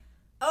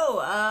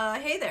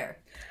Hey there.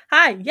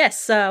 Hi,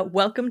 yes,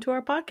 welcome to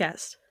our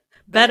podcast.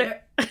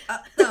 Better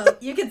No,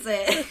 you can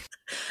say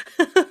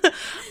it.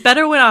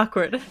 Better When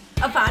Awkward.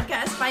 A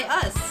podcast by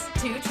us,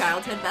 two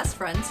childhood best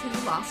friends who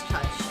lost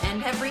touch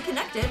and have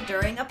reconnected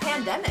during a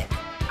pandemic.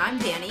 I'm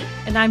Danny.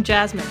 And I'm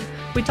Jasmine.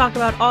 We talk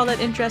about all that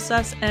interests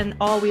us and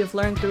all we have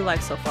learned through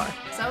life so far.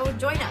 So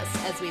join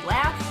us as we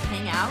laugh,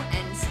 hang out,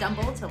 and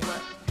stumble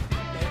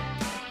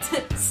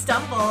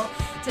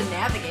to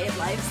navigate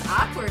life's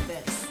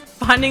awkwardness.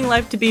 Finding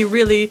life to be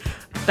really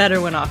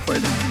better when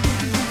awkward.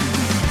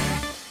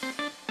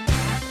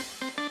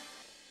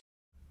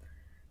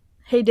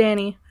 Hey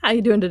Danny, how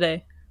you doing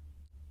today?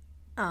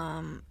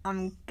 I'm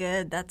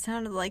good. That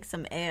sounded like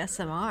some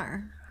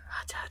ASMR.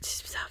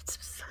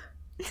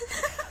 Say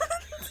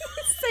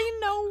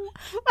no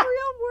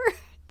real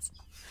words.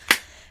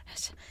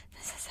 This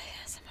is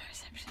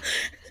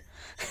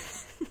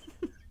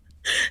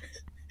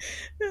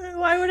ASMR.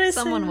 Why would I say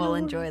Someone will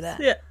words? enjoy that.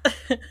 Yeah.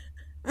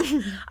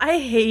 I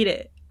hate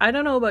it. I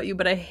don't know about you,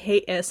 but I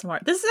hate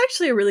ASMR. This is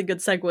actually a really good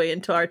segue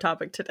into our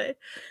topic today.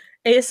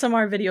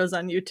 ASMR videos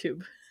on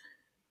YouTube.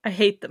 I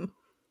hate them.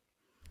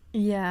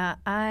 Yeah,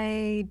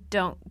 I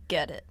don't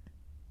get it.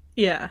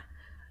 Yeah.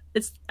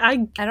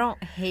 I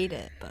don't hate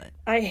it, but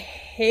I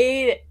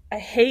hate it. I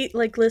hate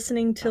like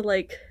listening to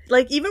like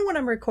even when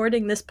I'm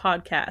recording this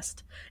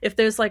podcast, if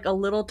there's like a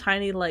little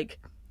tiny like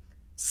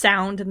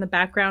sound in the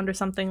background or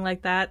something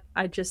like that,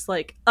 I just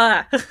like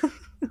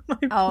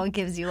Oh, it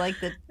gives you like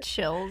the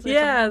chills.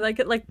 Yeah, like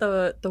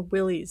the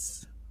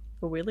willies.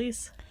 The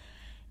willies?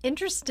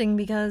 Interesting,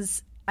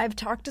 because I've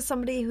talked to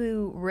somebody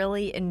who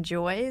really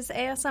enjoys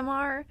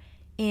ASMR,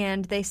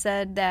 and they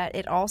said that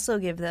it also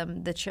gives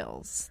them the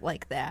chills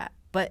like that.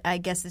 But I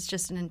guess it's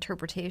just an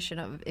interpretation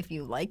of if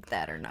you like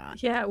that or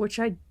not. Yeah, which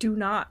I do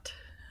not.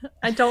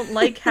 I don't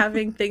like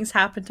having things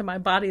happen to my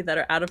body that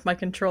are out of my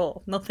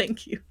control. No,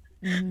 thank you.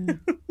 Mm.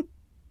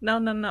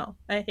 No.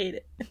 I hate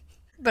it.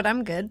 But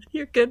I'm good.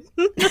 You're good.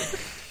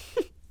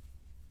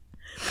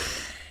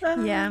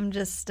 Yeah, I'm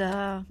just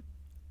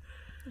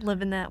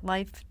living that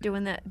life,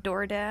 doing that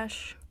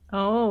DoorDash.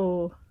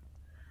 Oh.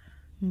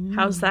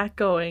 How's that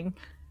going?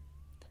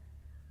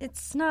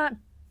 It's not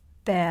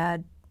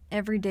bad.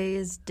 Every day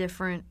is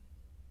different,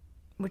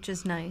 which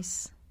is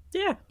nice.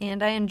 Yeah.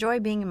 And I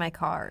enjoy being in my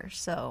car,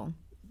 so.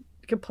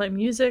 You can play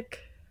music.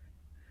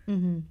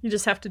 Mm-hmm. You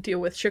just have to deal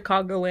with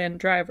Chicagoland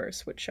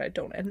drivers, which I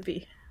don't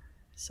envy.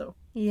 So.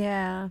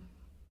 Yeah.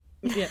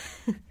 Yeah.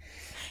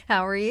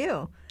 How are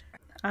you?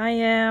 I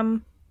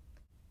am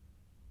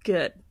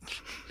good.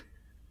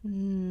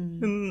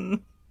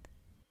 That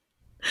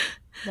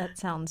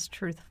sounds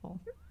truthful.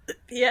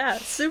 Yeah,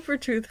 super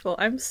truthful.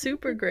 I'm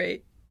super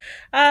great.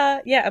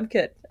 Yeah, I'm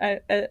good.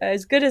 I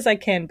as good as I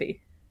can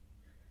be.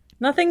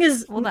 Nothing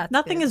is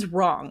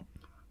wrong.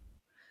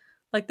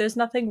 Like there's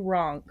nothing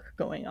wrong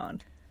going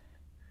on.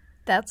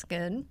 That's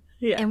good.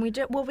 Yeah. And we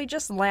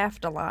just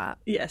laughed a lot.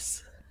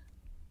 Yes.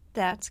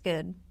 That's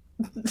good.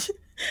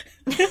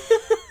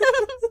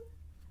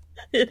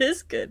 It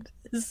is good.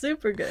 It's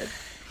super good.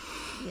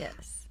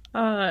 Yes.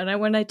 And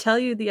when I tell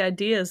you the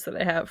ideas that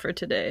I have for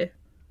today,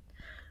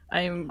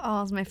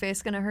 is my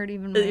face gonna hurt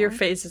even more? Your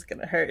face is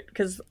gonna hurt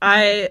because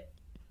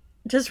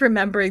just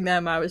remembering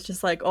them, I was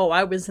just like, oh,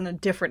 I was in a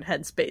different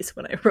headspace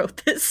when I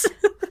wrote this.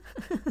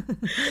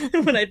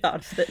 When I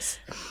thought of this.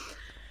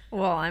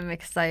 Well, I'm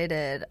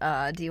excited.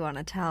 Do you want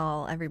to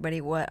tell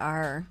everybody what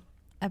our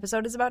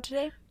episode is about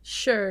today?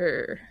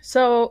 Sure.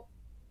 So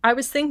I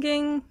was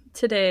thinking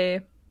today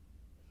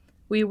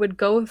we would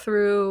go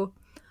through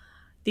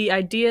the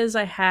ideas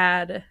I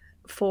had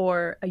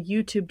for a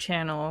YouTube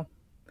channel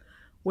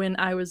when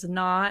I was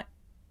not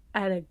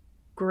at a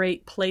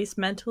great place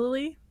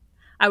mentally.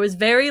 I was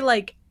very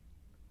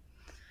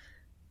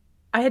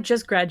I had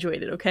just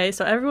graduated, okay?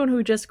 So everyone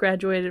who just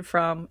graduated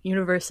from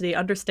university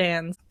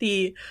understands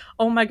the,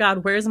 oh my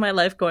God, where's my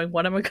life going?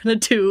 What am I going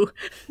to do?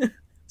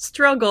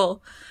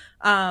 Struggle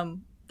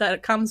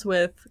that comes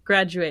with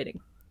graduating.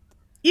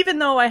 Even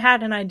though I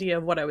had an idea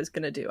of what I was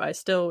going to do, I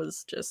still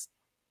was just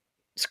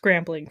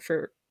scrambling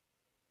for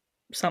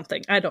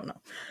something. I don't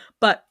know.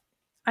 But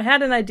I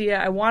had an idea.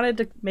 I wanted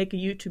to make a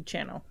YouTube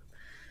channel.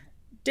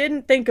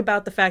 Didn't think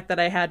about the fact that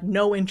I had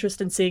no interest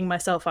in seeing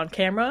myself on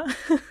camera.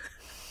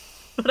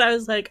 But I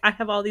was like, I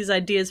have all these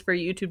ideas for a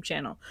YouTube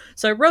channel.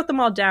 So I wrote them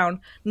all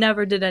down,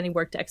 never did any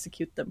work to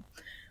execute them.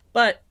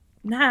 But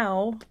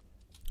now...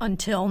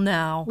 Until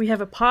now. We have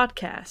a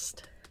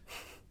podcast.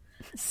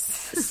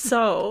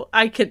 So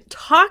I can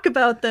talk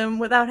about them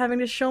without having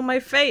to show my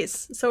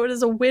face. So it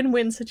is a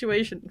win-win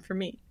situation for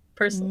me,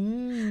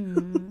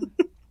 personally.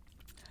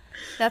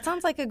 That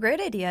sounds like a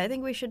great idea. I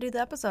think we should do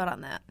the episode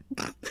on that.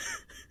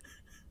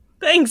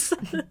 Thanks.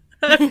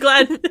 I'm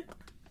glad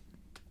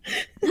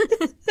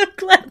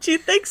you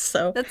think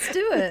so. Let's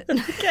do it.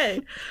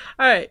 Okay.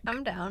 All right.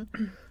 I'm down.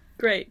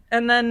 Great.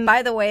 And then...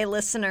 By the way,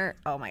 listener...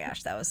 Oh my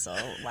gosh, that was so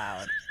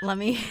loud. Let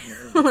me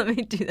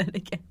do that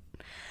again.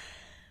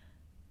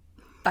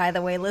 By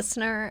the way,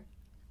 listener,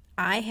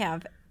 I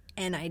have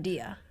an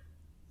idea.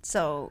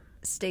 So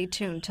stay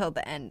tuned till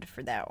the end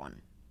for that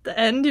one. The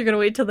end? You're gonna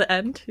wait till the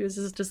end? This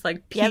is just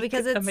like peak Yeah,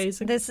 because it's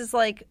amazing. this is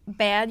like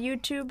bad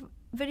YouTube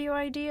video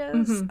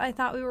ideas. I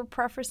thought we were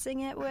prefacing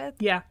it with,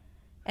 Yeah.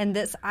 and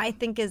this I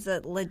think is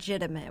a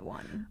legitimate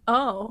one.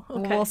 Oh,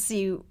 okay. We'll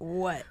see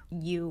what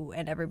you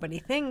and everybody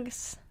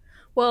thinks.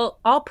 Well,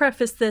 I'll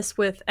preface this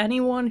with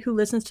anyone who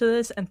listens to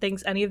this and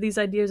thinks any of these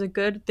ideas are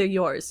good, they're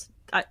yours.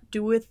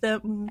 Do with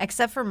them.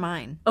 Except for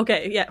mine.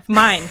 Okay, yeah,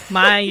 mine.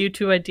 My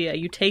YouTube idea.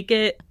 You take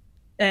it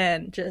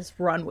and just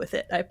run with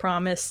it. I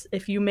promise.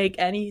 If you make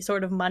any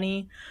sort of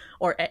money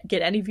or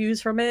get any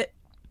views from it,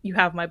 you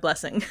have my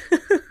blessing.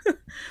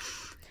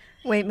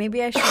 Wait,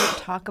 maybe I should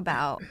talk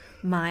about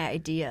my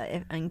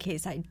idea in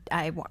case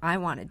I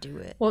want to do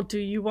it. Well, do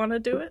you want to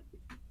do it?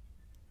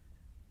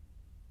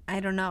 I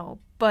don't know.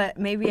 But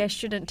maybe I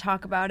shouldn't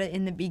talk about it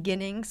in the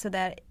beginning so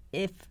that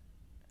if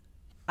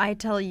I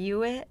tell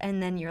you it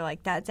and then you're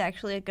like, that's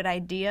actually a good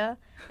idea,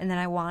 and then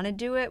I want to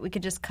do it, we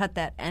could just cut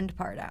that end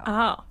part out.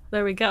 Oh,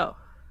 there we go.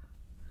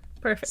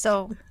 Perfect.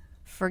 So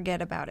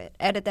forget about it.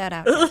 Edit that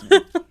out.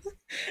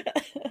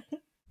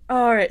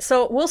 All right,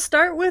 so we'll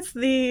start with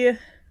the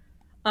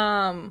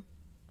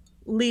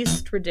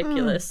least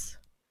ridiculous.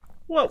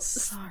 Whoa.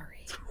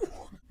 Sorry.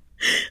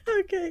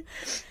 Okay.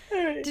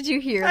 All right. Did you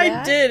hear that?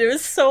 I did. It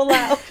was so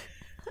loud.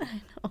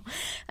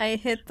 I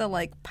hit the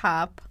like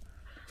pop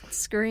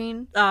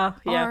screen Yeah.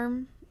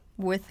 arm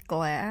with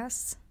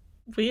glass.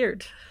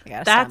 Weird. I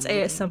gotta That's stop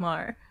moving.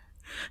 ASMR.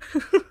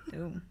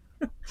 Ooh,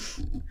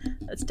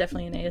 That's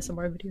definitely an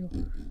ASMR video.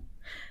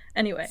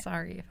 Anyway.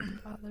 sorry if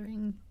I'm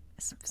bothering.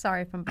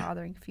 Sorry if I'm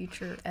bothering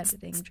future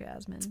editing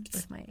Jasmine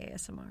with my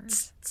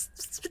ASMRs.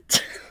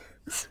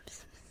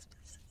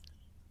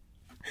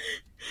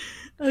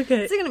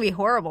 Okay. It's gonna be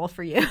horrible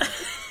for you.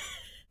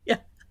 Yeah.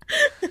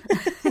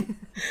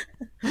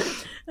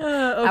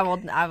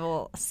 Okay. I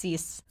will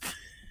cease.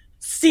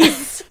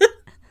 Cease.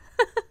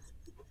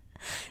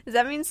 Does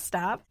that mean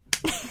stop?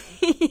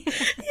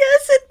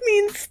 Yes, it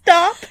means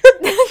stop.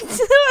 That's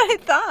what I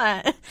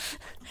thought.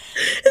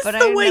 It's But the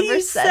I've way never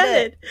you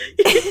said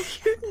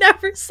it. You've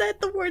never said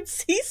the word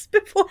cease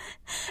before.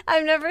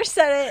 I've never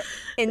said it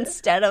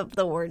instead of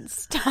the word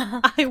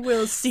stop. I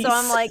will cease. So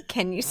I'm like,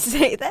 can you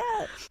say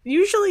that?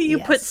 usually you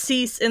put Yes.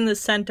 cease in the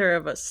center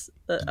of a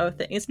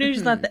thing. It's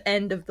usually not the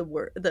end of the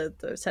word, the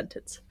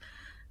sentence.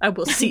 I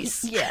will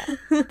cease. Yeah,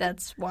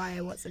 that's why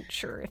I wasn't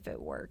sure if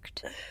it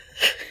worked.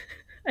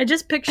 I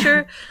just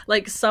picture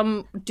like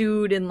some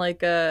dude in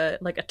like a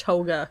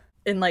toga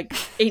in like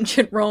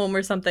ancient Rome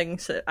or something.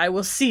 So I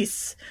will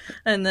cease,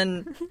 and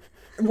then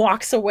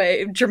walks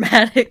away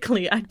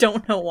dramatically. I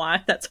don't know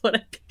why. That's what I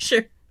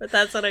picture, but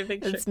that's what I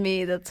picture. It's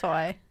me, that's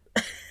why.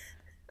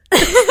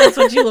 That's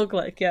what you look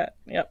like. Yeah.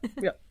 Yep.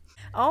 Yep.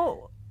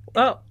 Oh,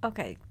 Oh.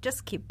 okay,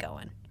 just keep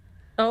going.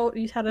 Oh,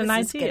 you had an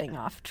This is idea. getting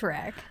off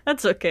track.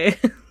 That's okay.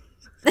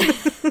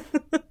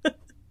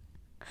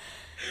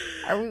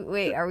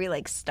 Are we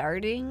like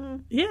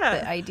starting the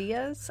Yeah.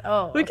 ideas?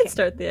 Oh, We okay. can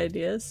start the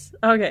ideas.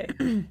 Okay.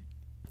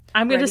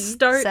 I'm going Ready, to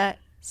start. set,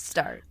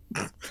 start.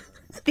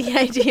 The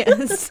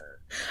ideas.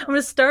 I'm going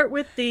to start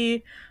with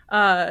the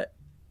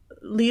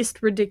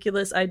least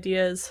ridiculous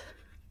ideas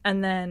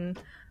and then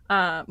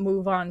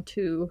move on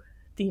to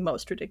the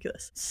most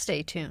ridiculous.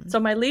 Stay tuned. So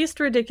my least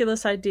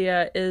ridiculous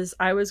idea is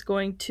I was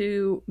going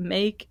to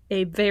make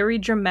a very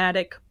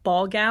dramatic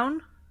ball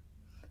gown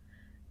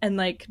and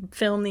like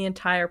film the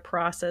entire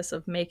process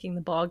of making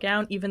the ball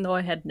gown, even though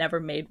I had never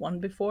made one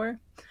before.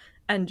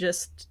 And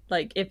just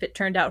like, if it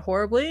turned out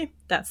horribly,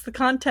 that's the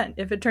content.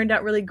 If it turned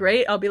out really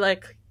great, I'll be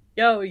like,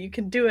 yo, you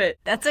can do it.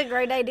 That's a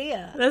great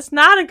idea. That's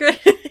not a great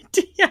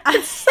idea.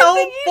 It's so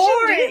think you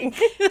boring.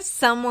 should do-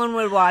 Someone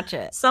would watch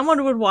it.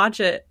 Someone would watch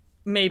it.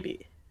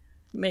 Maybe.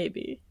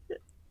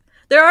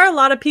 There are a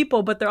lot of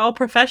people, but they're all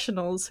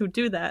professionals who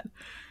do that.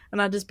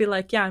 And I'll just be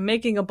like, yeah, I'm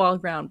making a ball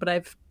gown, but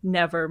I've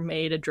never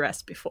made a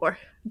dress before.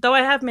 Though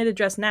I have made a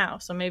dress now,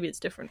 so maybe it's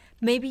different.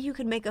 Maybe you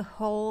could make a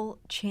whole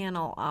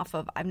channel off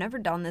of, I've never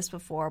done this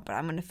before, but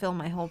I'm going to film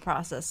my whole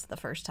process the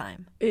first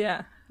time.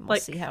 Yeah. We'll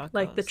see how it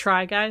like the goes.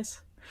 Try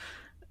Guys.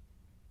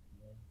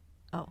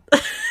 Oh.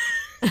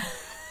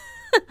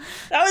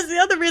 That was the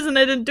other reason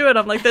I didn't do it.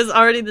 I'm like,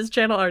 this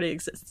channel already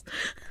exists.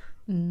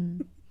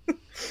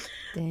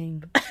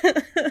 Dang.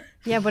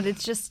 Yeah, but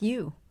it's just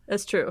you.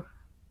 That's true.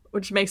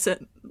 Which makes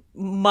it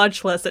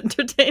much less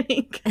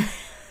entertaining.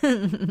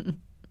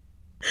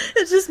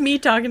 It's just me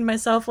talking to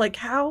myself like,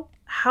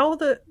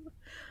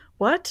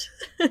 what?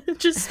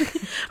 Just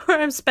where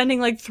I'm spending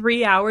like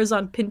 3 hours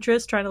on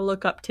Pinterest trying to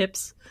look up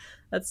tips.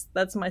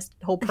 That's my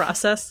whole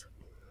process.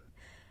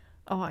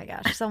 Oh my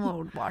gosh, someone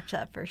would watch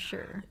that for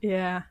sure.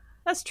 Yeah,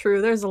 that's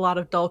true. There's a lot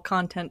of dull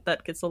content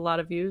that gets a lot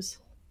of views.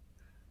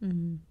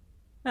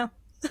 Well,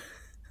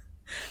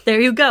 there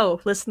you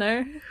go,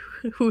 listener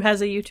who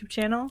has a YouTube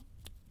channel.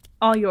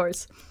 All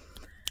yours.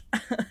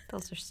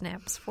 Those are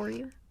snaps for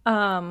you.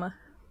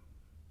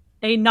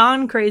 A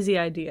non-crazy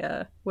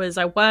idea was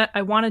I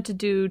wanted to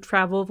do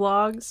travel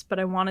vlogs, but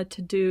I wanted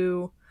to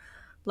do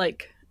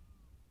like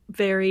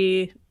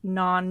very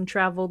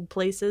non-traveled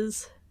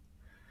places.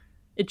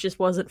 It just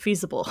wasn't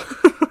feasible.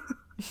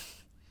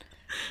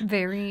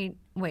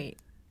 Wait.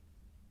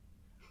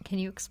 Can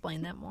you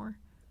explain that more?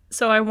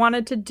 So I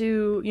wanted to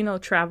do,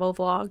 travel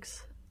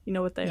vlogs. You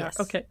know what they Yes.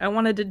 are? Okay. I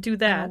wanted to do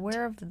that. I'm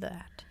aware of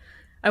that.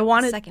 I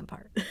wanted Second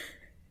part.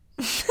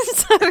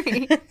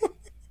 Sorry.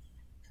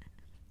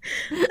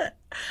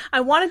 I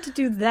wanted to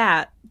do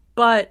that,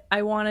 but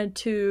I wanted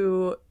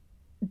to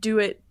do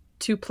it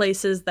to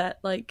places that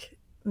like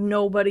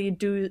nobody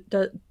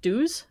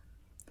does.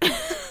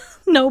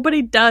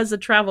 Nobody does a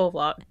travel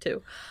vlog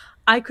to.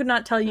 I could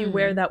not tell you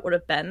where that would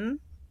have been,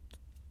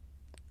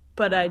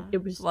 but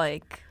it was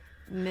like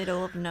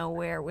middle of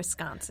nowhere,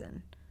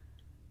 Wisconsin.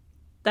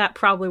 That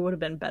probably would have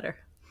been better.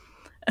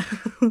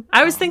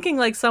 I was thinking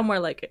like somewhere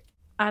like,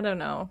 I don't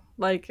know,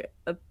 like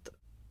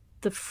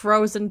the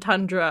frozen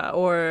tundra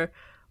or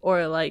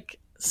like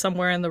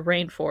somewhere in the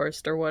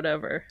rainforest or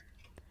whatever.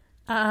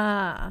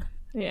 Ah.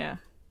 Yeah.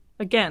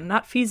 Again,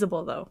 not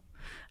feasible though.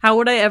 How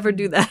would I ever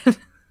do that?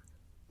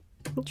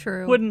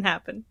 True. Wouldn't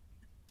happen.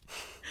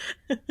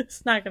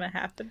 It's not gonna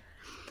happen.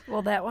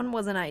 Well, that one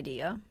was an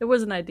idea. It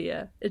was an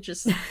idea. It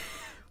just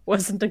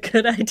wasn't a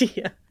good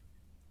idea.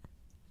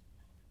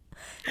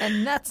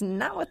 And that's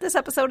not what this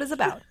episode is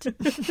about.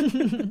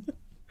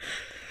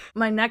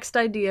 My next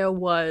idea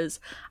was,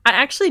 I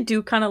actually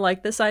do kind of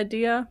like this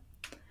idea,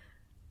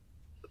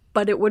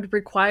 but it would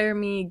require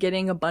me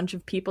getting a bunch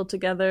of people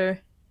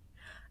together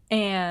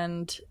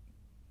and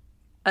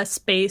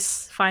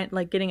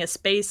getting a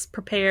space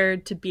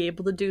prepared to be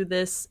able to do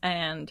this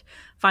and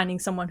finding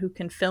someone who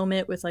can film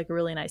it with like a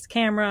really nice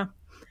camera.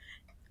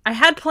 I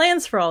had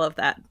plans for all of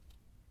that,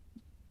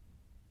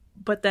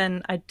 but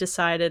then I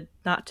decided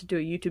not to do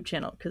a YouTube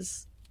channel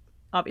because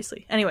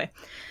obviously. Anyway,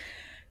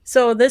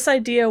 so this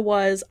idea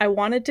was I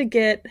wanted to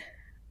get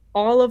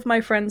all of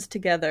my friends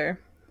together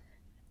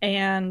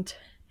and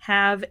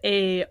have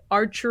a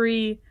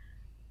archery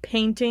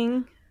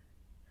painting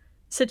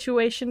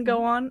situation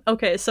go on.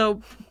 Okay,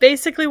 so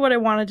basically what I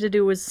wanted to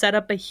do was set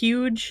up a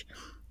huge,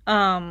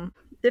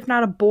 if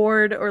not a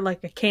board or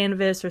like a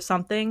canvas or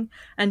something,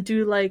 and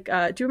do like,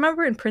 do you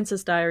remember in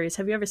Princess Diaries?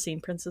 Have you ever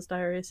seen Princess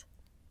Diaries?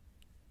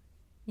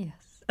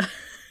 Yes.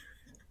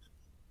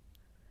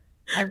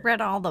 I read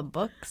all the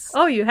books.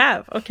 Oh, you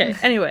have? Okay.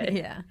 Anyway.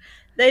 Yeah.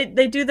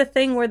 They do the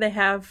thing where they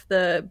have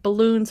the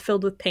balloons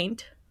filled with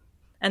paint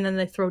and then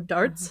they throw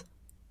darts.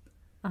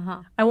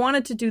 Uh-huh. I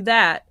wanted to do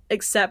that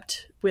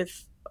except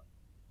with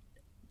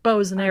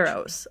bows and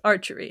arrows,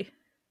 archery.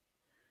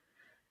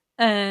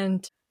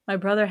 And my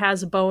brother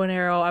has a bow and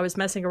arrow. I was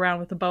messing around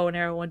with a bow and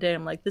arrow one day.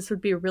 I'm like, this would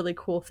be a really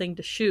cool thing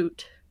to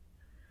shoot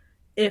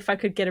if I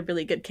could get a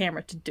really good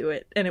camera to do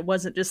it. And it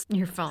wasn't just...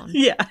 Your phone.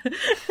 Yeah.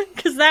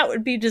 Because that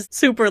would be just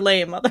super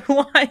lame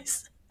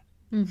otherwise.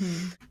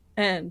 Mm-hmm.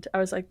 And I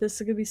was like, this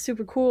is going to be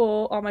super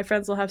cool. All my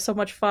friends will have so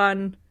much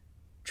fun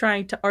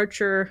trying to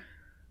archer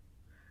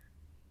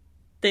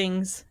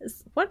things.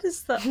 What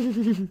is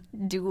the...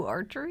 Do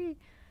archery?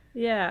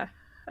 Yeah.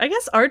 I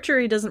guess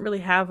archery doesn't really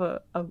have a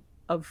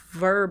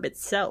verb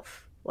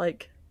itself.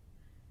 Like,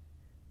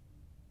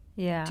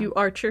 yeah. do you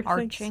archer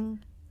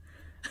Arching?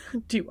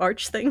 things? Do you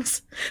arch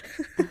things?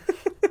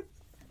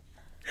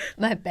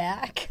 My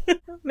back?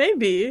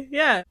 Maybe,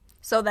 yeah.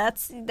 So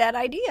that's that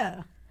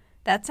idea.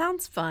 That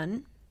sounds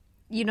fun.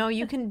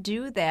 You can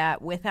do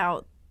that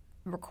without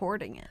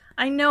recording it.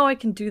 I know I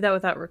can do that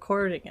without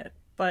recording it,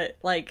 but,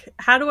 like,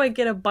 how do I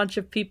get a bunch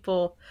of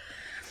people...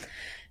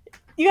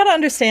 You gotta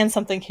understand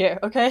something here,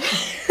 okay?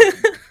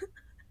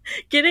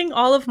 Getting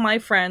all of my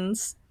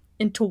friends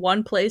into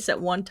one place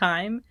at one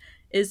time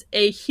is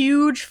a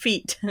huge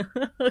feat,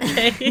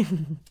 okay?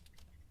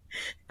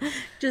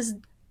 Just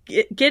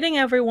getting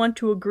everyone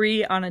to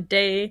agree on a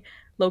day,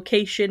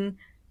 location,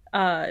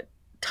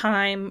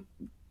 time,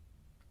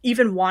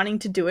 even wanting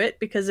to do it,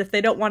 because if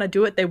they don't want to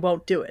do it, they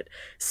won't do it.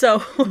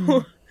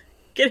 So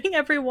getting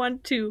everyone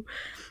to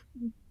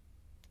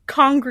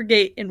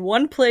congregate in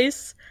one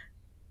place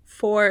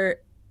for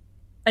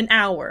an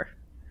hour,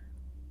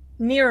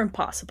 near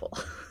impossible.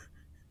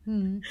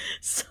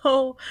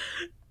 So,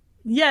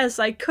 yes,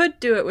 I could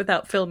do it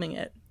without filming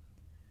it.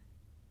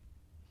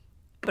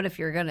 But if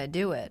you're gonna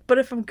do it, But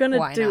if I'm gonna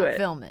why do not it,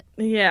 film it?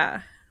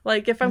 yeah,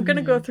 like if I'm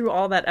gonna go through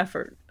all that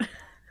effort,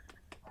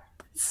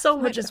 so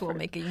Might much as well effort.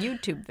 make a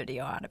YouTube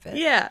video out of it.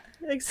 Yeah,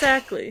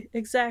 exactly.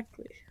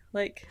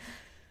 Like,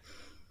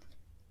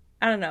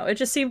 I don't know. It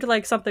just seemed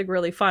like something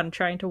really fun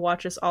trying to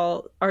watch us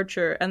all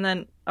archer and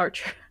then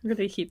archer. I'm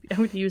gonna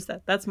use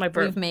that. That's my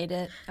verb. We've made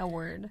it a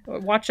word.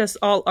 Watch us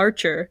all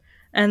archer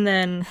and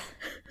then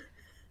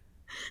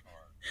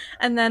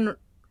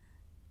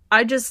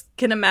I just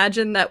can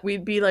imagine that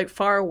we'd be like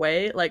far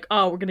away, like,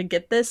 oh, we're gonna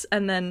get this,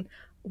 and then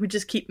we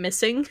just keep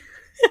missing.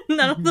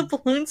 None of the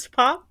balloons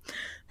pop.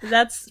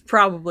 That's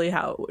probably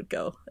how it would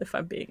go, if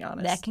I'm being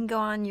honest. That can go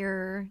on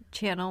your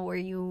channel where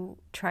you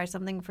try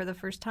something for the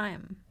first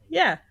time.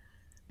 Yeah.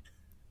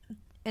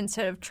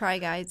 Instead of Try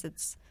Guys,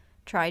 it's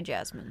Try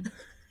Jasmine.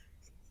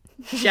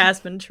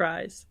 Jasmine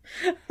tries.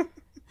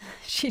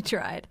 She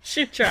tried.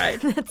 She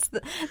tried. That's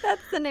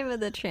the name of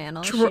the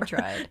channel. She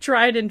tried.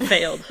 Tried and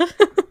failed.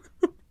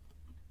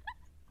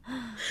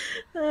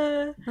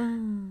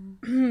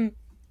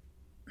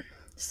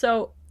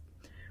 So,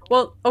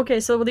 well, okay,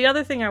 so the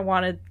other thing I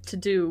wanted to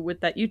do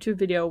with that YouTube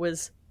video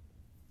was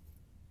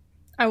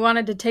I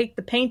wanted to take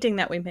the painting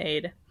that we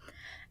made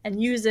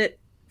and use it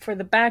for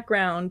the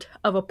background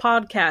of a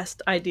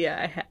podcast idea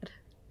I had,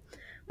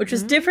 which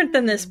was different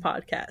than this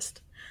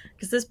podcast.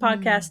 Because this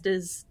podcast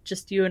is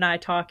just you and I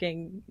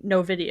talking,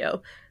 no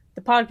video.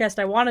 The podcast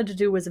I wanted to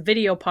do was a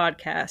video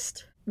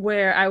podcast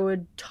where I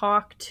would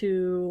talk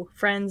to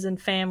friends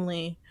and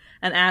family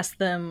and ask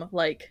them,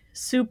 like,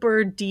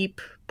 super deep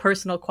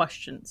personal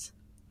questions.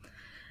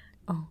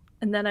 Oh.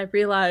 And then I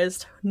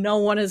realized no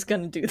one is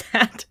going to do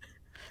that.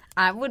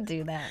 I would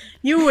do that.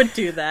 You would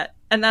do that.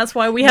 And that's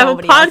why we have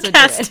Nobody a else would do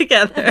podcast it.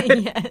 together.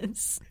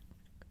 Yes.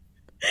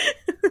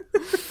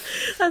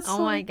 That's Oh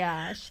so- my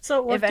gosh. So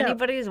it if worked out.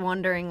 anybody's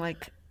wondering,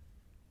 like,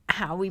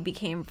 how we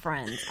became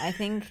friends, I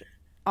think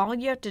all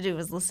you have to do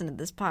is listen to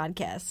this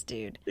podcast,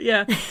 dude.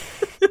 Yeah.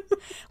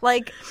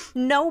 Like,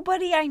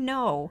 nobody I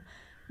know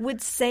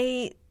would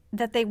say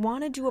that they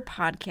want to do a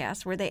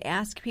podcast where they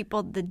ask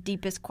people the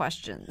deepest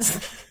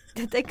questions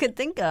that they could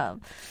think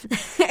of,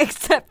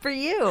 except for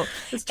you.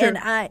 That's true.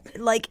 And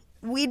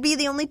we'd be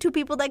the only two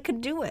people that could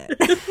do it.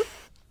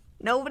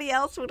 Nobody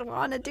else would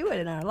want to do it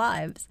in our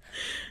lives.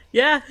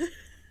 Yeah.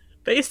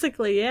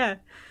 Basically, yeah.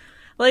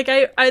 Like,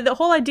 I the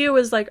whole idea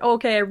was like,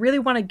 okay, I really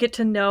want to get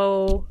to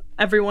know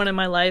everyone in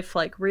my life,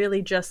 like,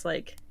 really just,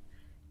 like,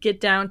 get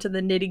down to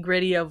the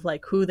nitty-gritty of,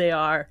 like, who they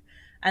are.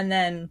 And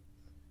then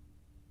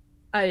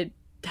I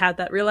had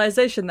that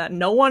realization that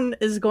no one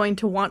is going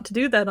to want to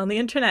do that on the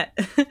internet.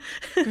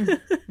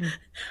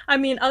 I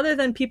mean, other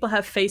than people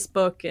have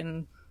Facebook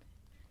and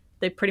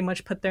they pretty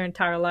much put their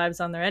entire lives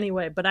on there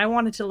anyway, but I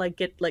wanted to, like,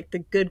 get, like, the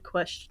good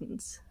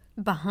questions.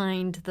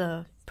 Behind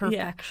the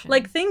perfection. Yeah.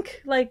 Like,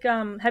 think, like,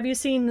 have you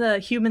seen the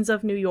Humans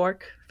of New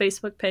York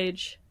Facebook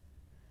page?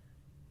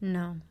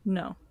 No.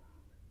 No.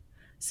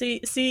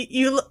 See,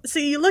 you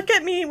look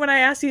at me when I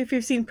ask you if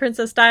you've seen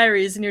Princess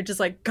Diaries, and you're just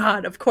like,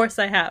 God, of course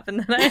I have. And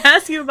then I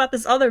ask you about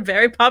this other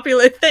very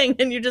popular thing,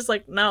 and you're just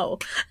like, no,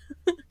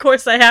 of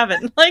course I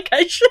haven't. Like,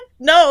 I should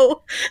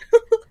know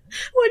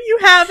what you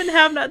have and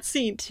have not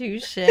seen.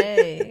 Touche.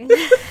 I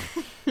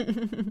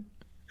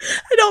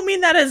don't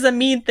mean that as a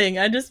mean thing.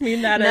 I just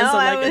mean that as a,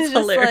 like, it's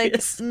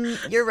hilarious.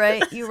 Like, you're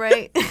right. You're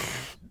right.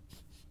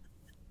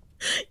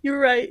 You're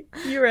right.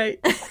 You're right.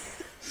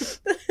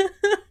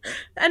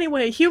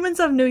 Anyway, Humans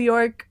of New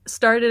York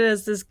started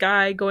as this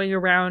guy going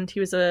around. He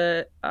was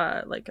a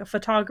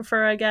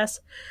photographer, I guess,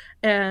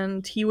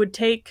 and he would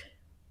take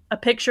a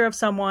picture of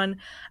someone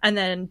and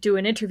then do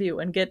an interview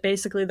and get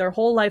basically their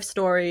whole life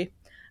story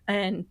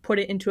and put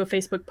it into a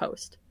Facebook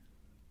post.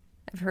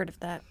 I've heard of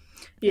that.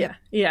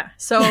 Yeah.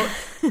 So,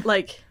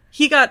 like,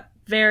 he got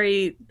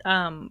very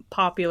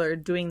popular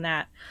doing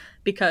that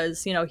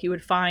because, you know, he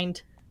would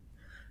find,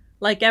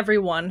 like,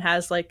 everyone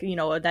has, like, you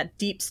know, that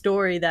deep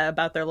story that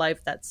about their life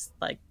that's,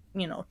 like,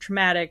 you know,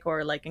 traumatic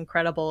or, like,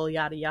 incredible,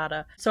 yada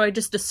yada. So I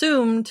just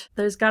assumed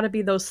there's got to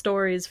be those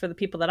stories for the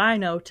people that I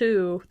know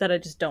too that I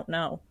just don't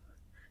know,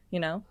 you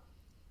know?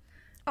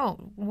 Oh,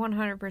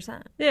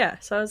 100%. Yeah,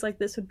 so I was like,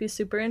 this would be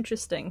super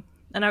interesting.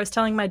 And I was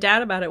telling my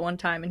dad about it one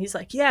time, and he's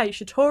like, yeah, you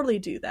should totally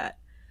do that.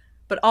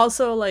 But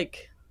also,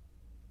 like,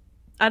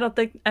 I don't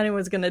think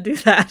anyone's going to do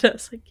that. I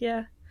was like,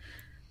 yeah.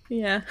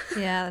 Yeah,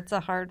 that's a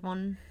hard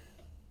one.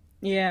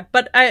 Yeah,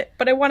 but I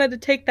wanted to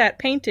take that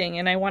painting,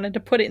 and I wanted to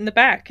put it in the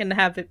back and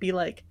have it be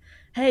like,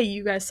 hey,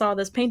 you guys saw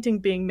this painting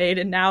being made,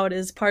 and now it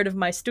is part of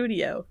my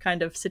studio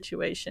kind of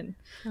situation.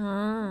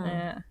 Oh.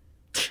 Yeah.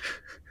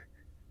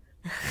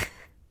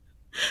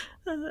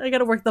 I got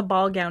to work the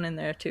ball gown in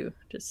there, too.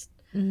 Just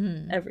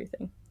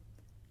everything.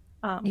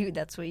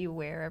 That's what you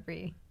wear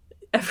every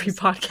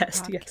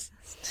podcast, yes.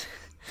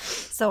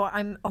 So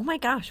oh my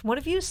gosh, what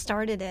if you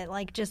started it,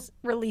 like, just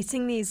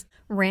releasing these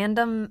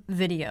random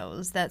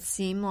videos that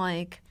seem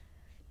like,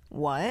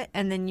 what?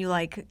 And then you,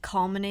 like,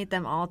 culminate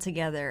them all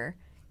together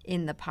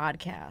in the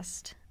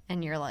podcast.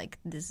 And you're like,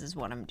 this is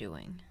what I'm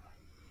doing.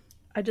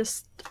 I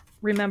just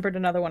remembered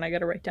another one I got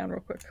to write down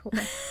real quick. Hold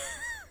on.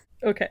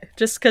 Okay,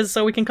 just because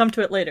so we can come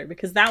to it later,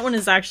 because that one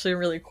is actually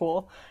really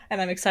cool,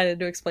 and I'm excited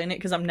to explain it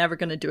because I'm never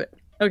going to do it.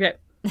 Okay.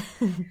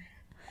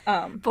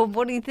 But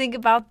what do you think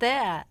about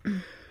that?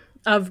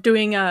 Of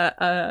doing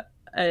a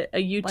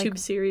YouTube Like,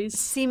 series.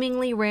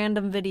 Seemingly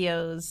random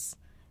videos,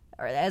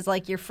 or as,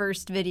 like, your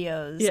first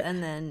videos, Yeah.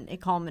 and then it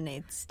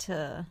culminates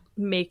to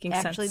Making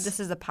actually sense. this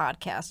is a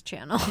podcast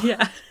channel.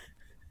 Yeah.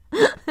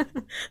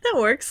 That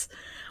works.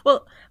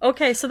 Well,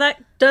 okay, so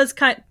that does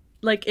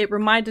it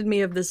reminded me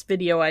of this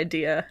video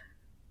idea.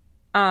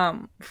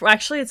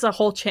 Actually, it's a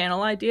whole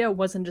channel idea. It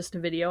wasn't just a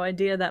video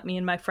idea that me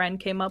and my friend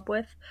came up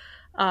with.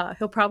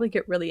 He'll probably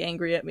get really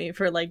angry at me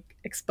for, like,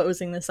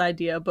 exposing this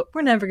idea, but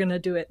we're never gonna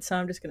do it, so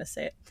I'm just gonna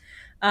say it.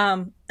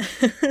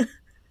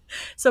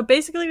 So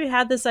basically, we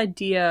had this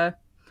idea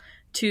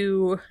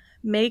to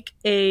make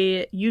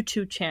a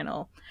YouTube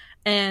channel,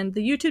 and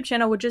the YouTube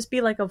channel would just be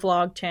like a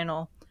vlog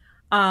channel,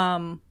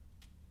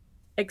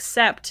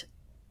 except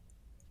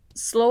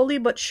slowly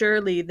but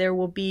surely there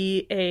will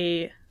be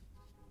a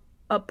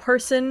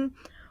person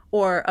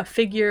or a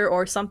figure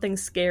or something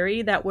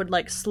scary that would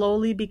like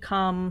slowly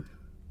become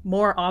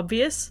more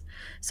obvious.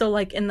 So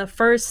like in the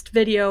first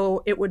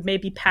video, it would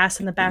maybe pass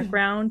in the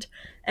background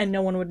and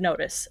no one would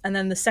notice. And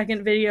then the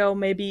second video,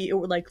 maybe it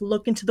would like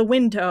look into the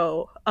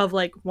window of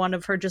like one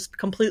of her just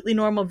completely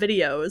normal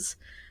videos,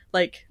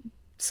 like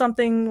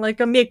something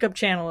like a makeup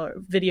channel or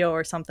video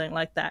or something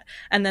like that.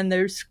 And then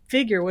there's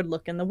figure would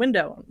look in the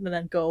window and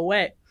then go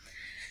away.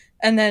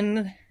 And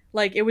then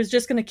like it was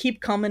just going to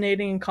keep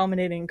culminating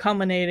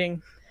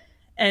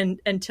and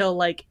until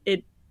like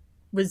it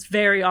was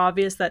very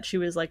obvious that she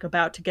was like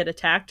about to get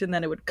attacked, and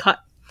then it would cut.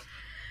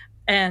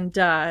 And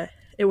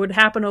it would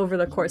happen over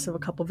the course of a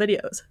couple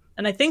videos.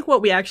 And I think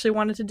what we actually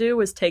wanted to do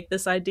was take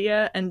this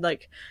idea and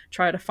like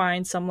try to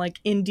find some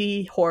like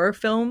indie horror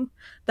film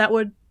that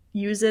would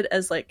use it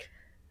as like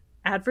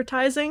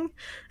advertising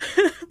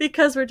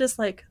because we're just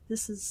like,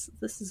 this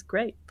is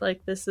great.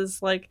 Like this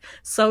is like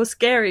so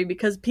scary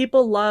because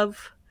people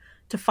love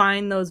to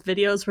find those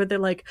videos where they're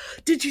like,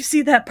 did you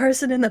see that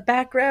person in the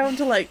background?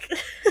 Like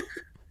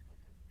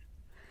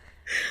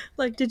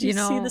like, did you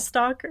see the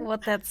stalker?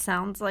 What that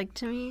sounds like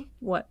to me?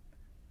 What?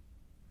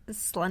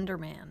 Slender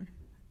Man.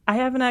 I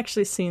haven't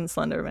actually seen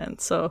Slender Man,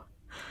 so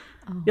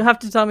you'll have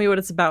to tell me what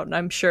it's about, and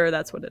I'm sure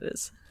that's what it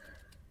is.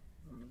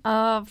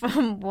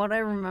 From what I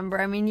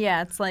remember, I mean,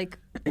 yeah, it's like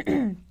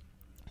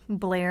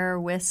Blair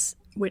Witch.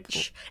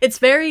 It's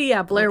very,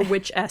 Blair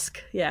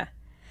Witch-esque, yeah.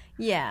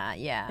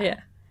 Yeah.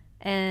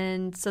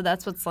 And so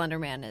that's what Slender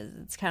Man is.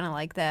 It's kind of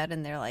like that,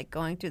 and they're like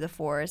going through the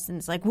forest, and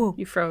it's like, whoa.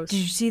 You froze. Did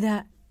you see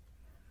that?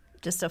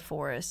 Just a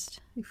forest.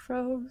 You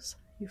froze.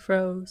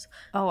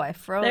 Oh, I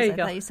froze. There you I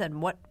go. thought you said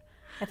what?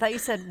 I thought you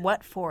said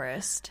what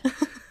forest?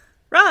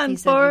 Run,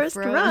 Forrest,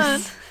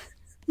 run.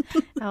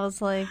 I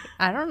was like,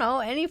 I don't know,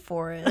 any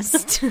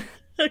forest.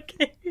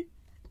 Okay.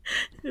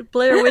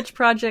 Blair Witch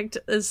Project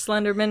is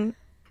Slenderman.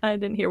 I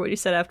didn't hear what you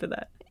said after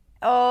that.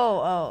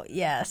 Oh,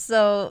 yeah.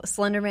 So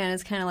Slender Man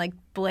is kind of like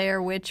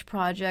Blair Witch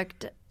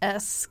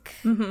Project-esque.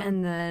 Mm-hmm.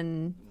 And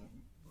then,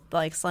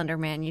 like, Slender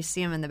Man, you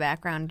see him in the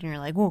background and you're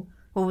like, whoa,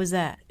 what was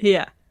that?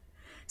 Yeah.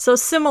 So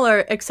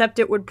similar, except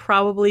it would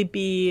probably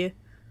be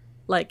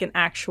like an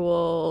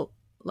actual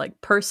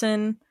like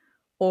person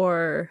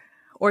or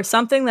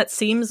something that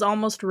seems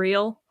almost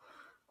real.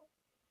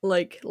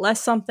 Like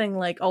less something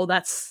like, oh,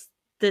 that's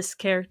this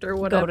character,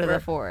 whatever. Go to the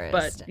forest.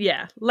 But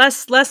yeah,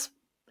 less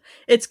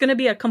it's going to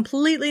be a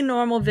completely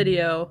normal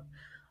video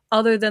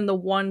other than the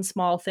one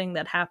small thing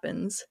that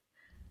happens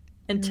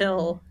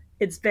until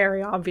it's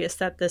very obvious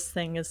that this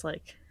thing is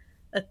like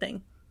a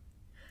thing.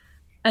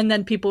 And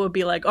then people would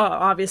be like, oh,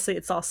 obviously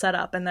it's all set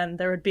up. And then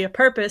there would be a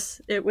purpose.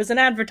 It was an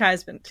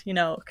advertisement,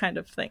 kind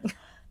of thing.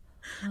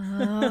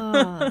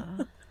 Oh.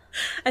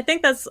 I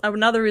think that's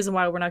another reason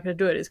why we're not going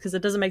to do it is because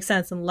it doesn't make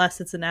sense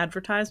unless it's an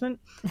advertisement.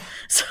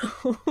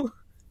 So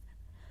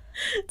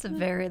it's a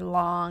very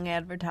long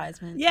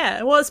advertisement.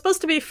 Yeah, well, it's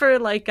supposed to be for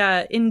like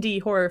a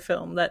indie horror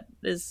film that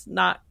is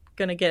not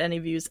going to get any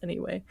views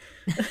anyway.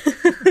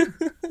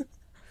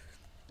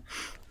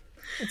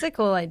 It's a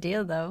cool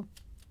idea, though.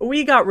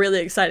 We got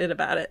really excited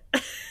about it. I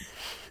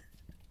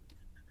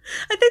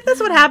think that's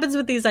what happens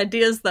with these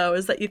ideas, though,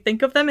 is that you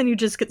think of them and you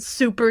just get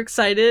super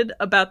excited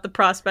about the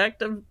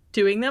prospect of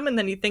doing them, and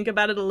then you think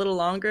about it a little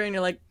longer and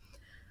you're like,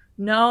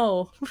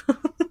 no.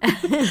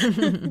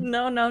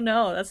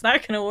 No, that's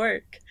not going to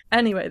work.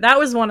 Anyway, that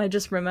was one I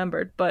just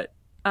remembered, but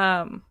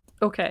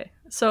okay.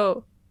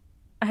 So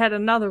I had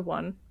another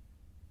one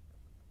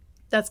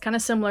that's kind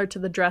of similar to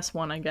the dress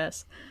one, I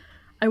guess.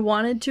 I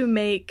wanted to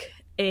make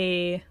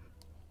a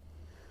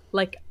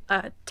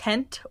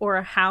tent or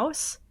a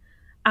house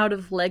out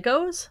of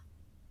Legos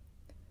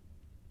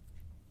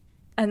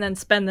and then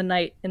spend the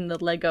night in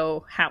the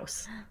Lego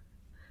house.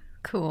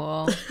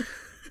 Cool.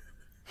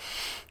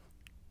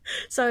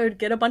 So I would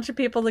get a bunch of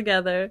people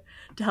together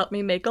to help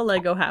me make a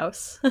Lego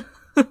house.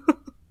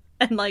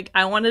 And like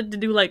I wanted to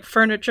do like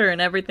furniture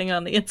and everything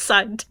on the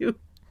inside too.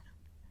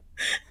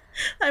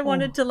 I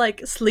wanted to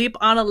like sleep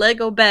on a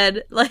Lego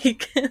bed,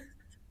 like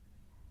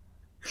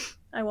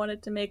I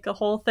wanted to make a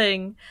whole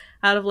thing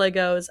out of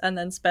Legos and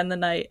then spend the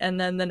night and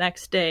then the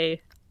next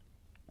day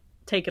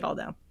take it all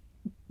down.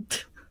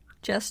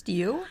 Just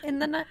you in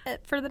the night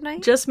for the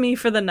night? Just me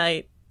for the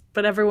night,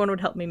 but everyone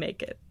would help me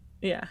make it.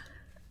 Yeah.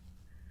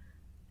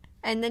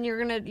 And then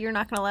you're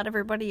not gonna let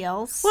everybody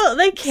else? Well,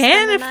 they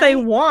can if they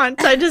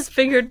want. I just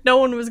figured no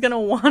one was gonna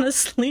want to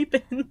sleep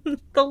in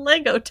the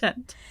Lego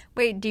tent.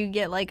 Wait, do you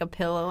get like a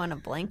pillow and a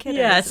blanket?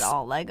 Yes. Or is it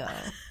all Lego?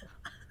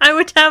 I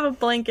would have a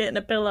blanket and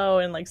a pillow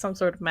and like some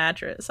sort of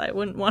mattress. I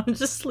wouldn't want to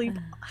just sleep.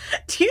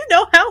 Do you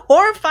know how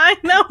horrifying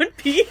that would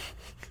be?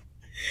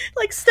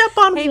 Like step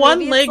on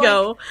one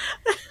Lego.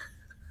 Like,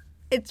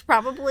 it's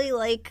probably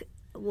like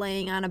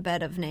laying on a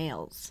bed of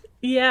nails.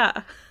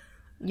 Yeah.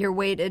 Your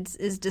weight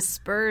is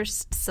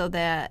dispersed so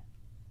that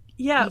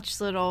each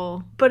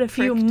little. But if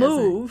you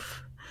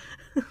move,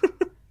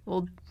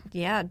 well,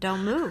 yeah,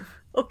 don't move.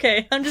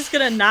 Okay, I'm just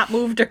gonna not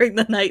move during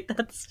the night.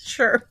 That's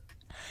sure.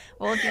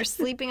 Well, if you're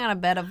sleeping on a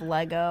bed of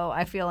Lego,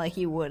 I feel like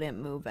you wouldn't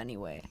move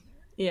anyway.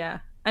 Yeah,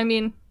 I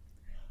mean,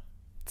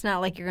 It's not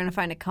like you're going to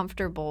find a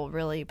comfortable,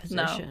 really, No,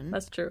 position.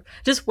 that's true.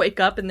 Just wake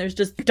up and there's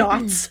just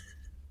dots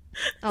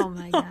Oh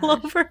my all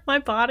gosh. over my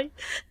body.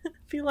 I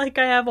feel like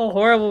I have a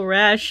horrible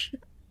rash.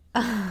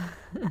 But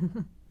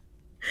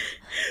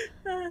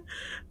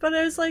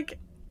I was like,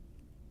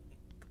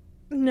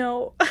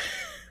 no,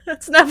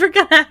 that's never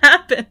gonna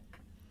happen.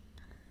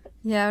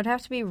 Yeah, it would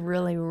have to be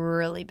really,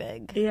 really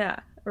big. Yeah,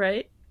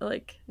 right?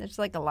 Like, There's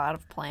like a lot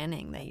of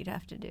planning that you'd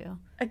have to do.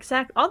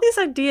 exact. All these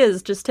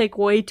ideas just take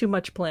way too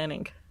much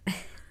planning.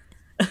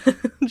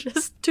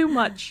 Just too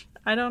much.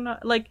 I don't know.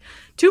 Like,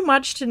 too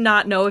much to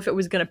not know if it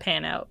was gonna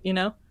pan out, you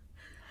know?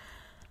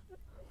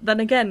 Then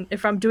again,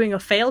 if I'm doing a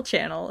fail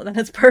channel, then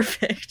it's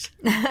perfect.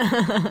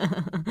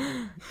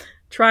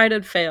 Tried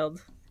and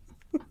failed.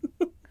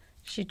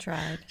 She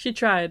tried. She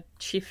tried.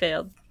 She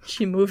failed.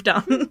 She moved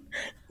on.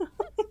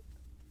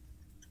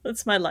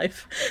 That's my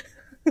life.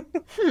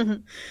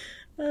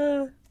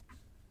 Let's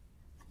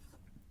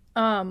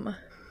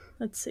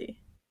see.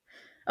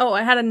 Oh,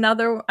 I had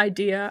another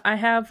idea. I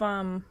have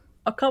a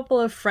couple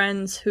of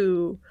friends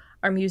who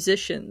are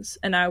musicians,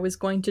 and I was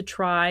going to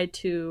try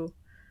to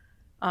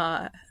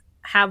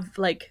have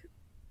like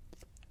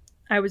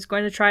I was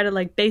going to try to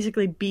like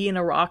basically be in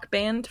a rock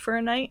band for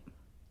a night.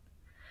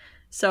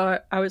 So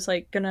I was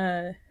like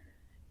gonna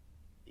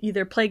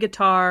either play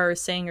guitar or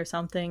sing or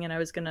something, and I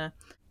was gonna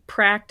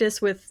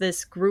practice with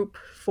this group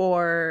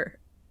for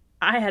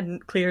I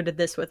hadn't cleared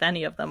this with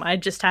any of them. I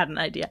just had an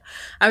idea.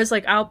 I was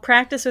like, I'll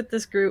practice with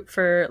this group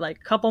for like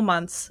a couple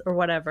months or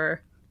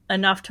whatever,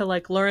 enough to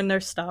like learn their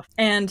stuff.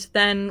 And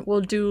then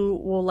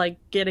we'll like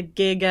get a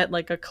gig at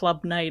like a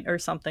club night or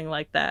something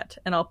like that.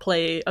 And I'll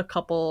play a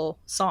couple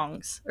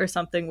songs or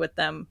something with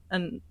them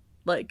and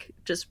like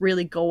just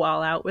really go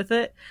all out with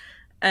it.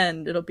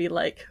 And it'll be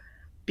like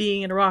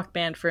being in a rock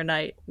band for a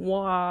night.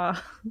 Wah.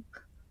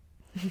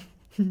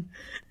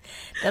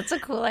 That's a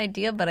cool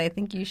idea, but I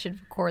think you should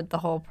record the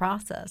whole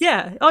process.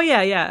 Yeah. Oh,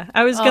 yeah.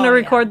 I was going to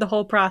record the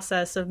whole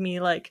process of me,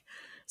 like,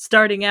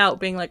 starting out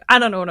being like, I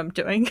don't know what I'm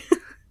doing.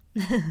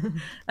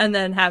 And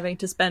then having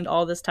to spend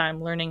all this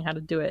time learning how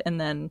to do it.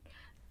 And then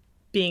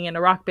being in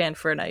a rock band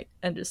for a night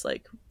and just,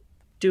 like,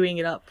 doing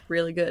it up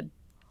really good.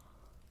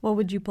 What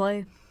would you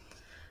play?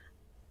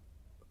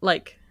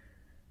 Like,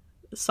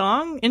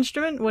 song?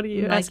 Instrument? What are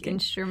you Like asking?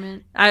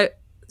 instrument?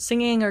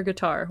 Singing or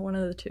guitar. One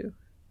of the two.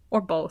 Or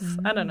both.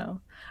 I don't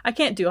know. I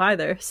can't do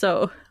either.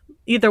 So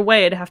either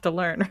way, I'd have to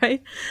learn,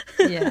 right?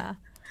 Yeah.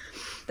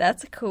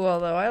 That's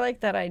cool, though. I like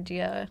that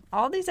idea.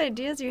 All these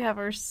ideas you have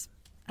are,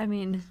 I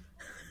mean,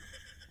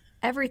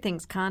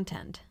 everything's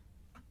content.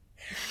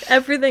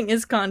 Everything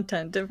is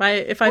content.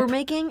 We're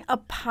making a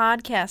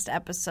podcast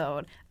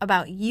episode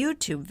about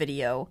YouTube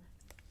video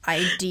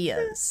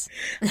ideas.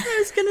 I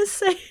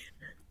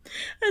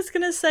was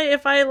gonna say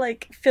if I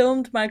like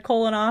filmed my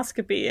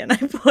colonoscopy and I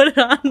put it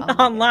on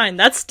online,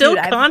 that's still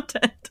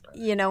content.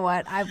 You know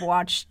what? I've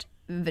watched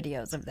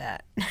videos of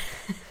that.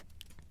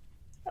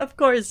 Of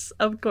course.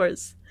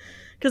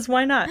 Because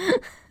why not?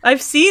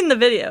 I've seen the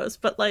videos,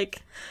 but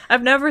like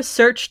I've never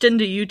searched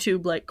into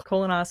YouTube like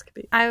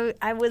colonoscopy.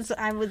 I was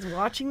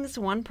watching this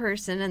one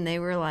person and they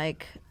were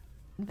like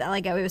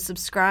I was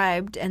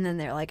subscribed and then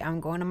they're like,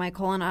 I'm going to my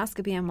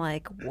colonoscopy. I'm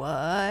like,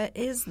 what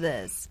is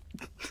this?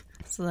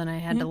 So then I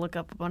had to look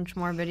up a bunch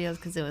more videos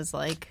because it was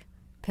like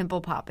pimple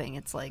popping.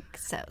 It's like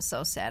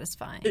so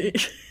satisfying.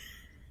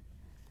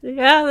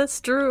 Yeah,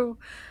 that's true.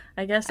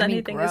 I guess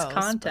anything gross, is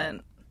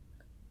content.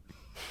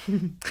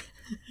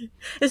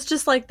 It's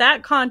just like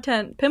that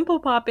content. Pimple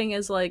popping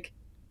is like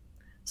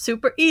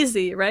super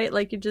easy, right?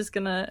 Like you're just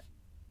gonna,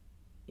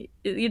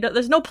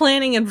 there's no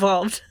planning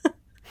involved.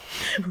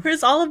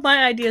 Whereas all of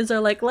my ideas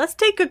are like, let's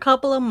take a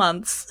couple of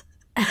months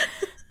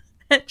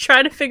and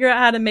try to figure out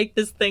how to make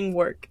this thing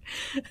work.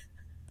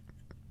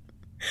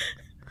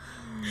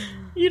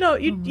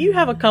 You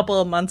have a couple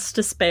of months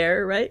to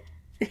spare, right?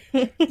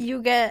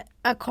 You get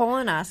a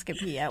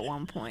colonoscopy at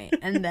one point,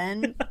 and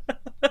then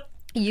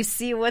you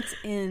see what's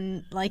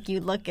in, like you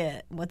look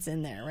at what's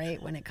in there,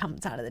 right? When it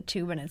comes out of the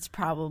tube, and it's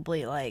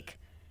probably like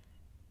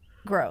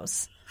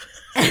gross.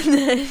 And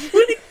then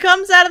when it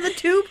comes out of the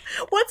tube,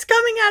 what's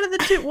coming out of the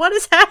tube? What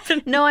is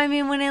happening? No, I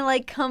mean when it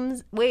like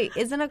comes. Wait,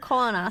 isn't a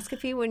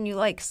colonoscopy when you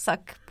like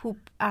suck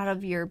poop out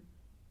of your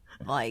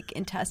like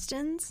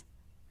intestines?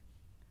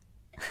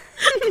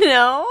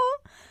 No.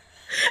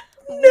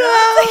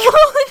 No.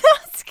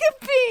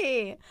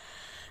 Colonoscopy.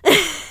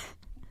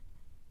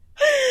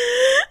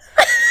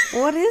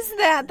 What is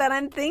that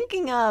I'm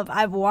thinking of?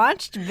 I've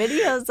watched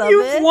videos of it.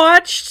 You've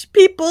watched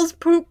people's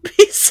poop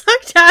be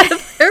sucked out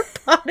of their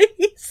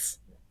bodies?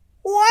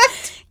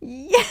 What?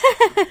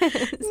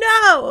 Yes.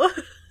 No.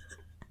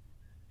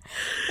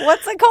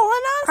 What's a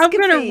colonoscopy? I'm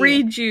going to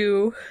read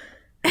you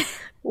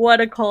what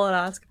a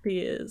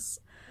colonoscopy is.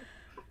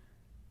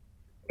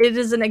 It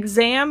is an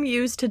exam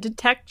used to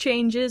detect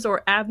changes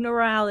or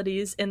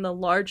abnormalities in the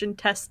large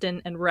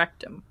intestine and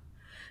rectum.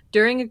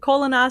 During a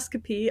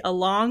colonoscopy, a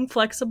long,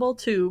 flexible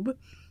tube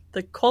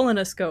The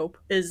colonoscope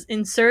is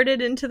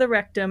inserted into the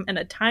rectum, and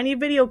a tiny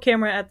video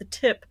camera at the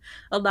tip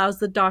allows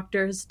the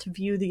doctors to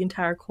view the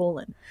entire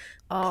colon.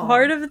 Oh.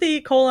 Part of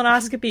the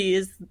colonoscopy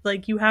is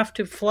like you have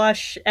to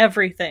flush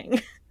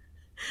everything.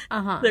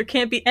 There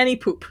can't be any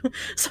poop.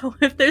 So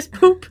if there's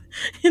poop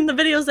in the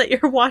videos that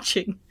you're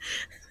watching,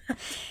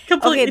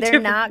 completely Okay, they're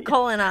different not video.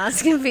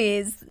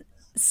 colonoscopies.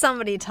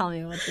 Somebody tell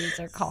me what these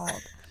are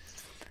called.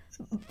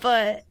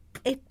 But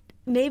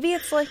maybe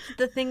it's like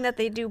the thing that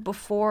they do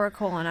before a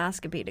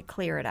colonoscopy to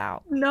clear it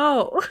out.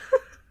 No,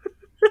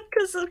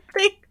 because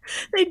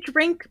they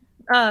drink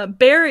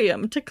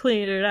barium to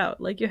clean it out.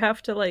 Like you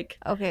have to like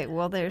Okay,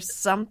 well, there's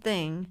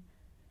something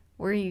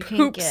where you can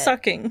poop get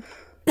sucking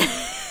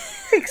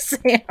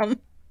exam.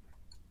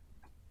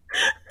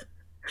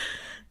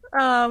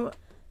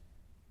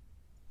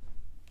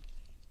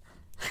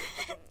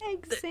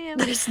 exam.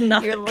 There's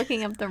nothing. You're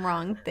looking up the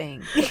wrong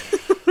thing.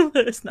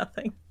 There's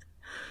nothing.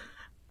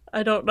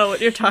 I don't know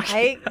what you're talking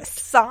I about.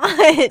 saw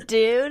it,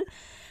 dude.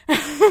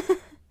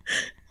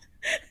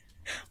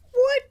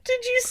 What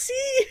did you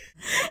see?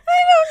 I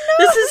don't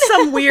know. This is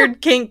some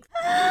weird kink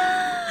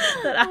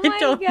that I Oh my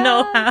don't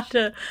know gosh.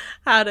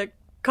 how to It's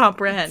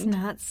comprehend.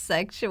 not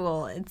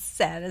sexual. It's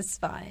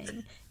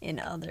satisfying in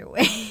other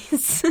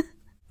ways.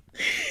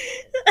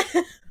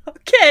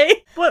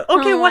 Okay. What Oh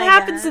what my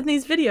happens God. in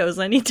these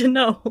videos? I need to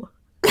know.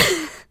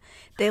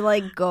 They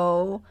like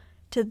go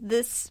to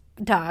this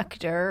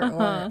doctor, Uh-huh.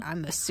 or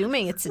I'm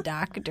assuming it's a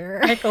doctor.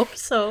 I hope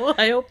so.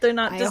 I hope they're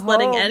not I just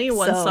letting hope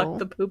anyone so. suck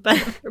the poop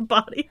out of their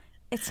body.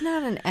 It's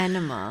not an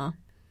enema,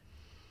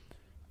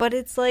 but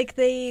it's like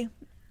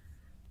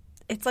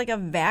it's like a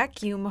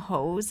vacuum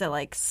hose that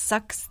like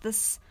sucks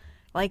this,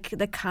 like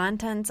the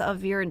contents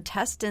of your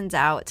intestines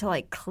out to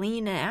like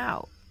clean it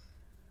out.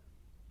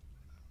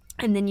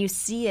 And then you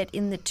see it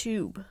in the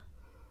tube.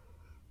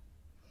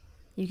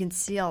 You can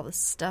see all the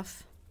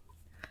stuff.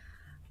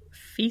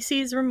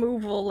 Feces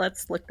removal.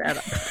 Let's look that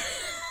up.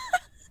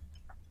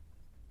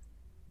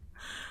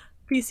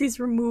 Feces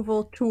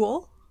removal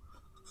tool.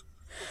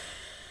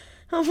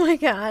 Oh my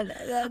god.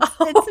 It's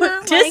Oh,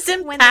 not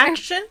like when they're,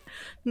 disinfection?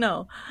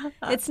 No.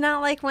 it's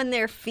not like when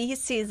they're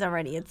feces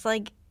already. It's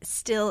like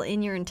still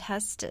in your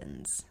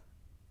intestines.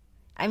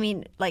 I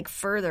mean, like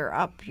further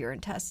up your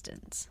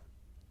intestines.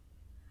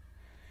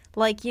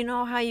 Like, you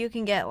know how you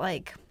can get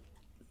like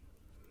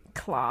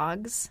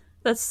clogs?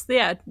 That's,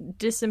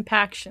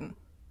 disimpaction.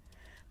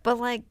 But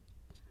like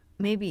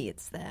maybe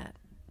it's that.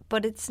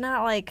 But it's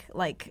not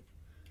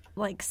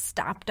like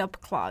stopped up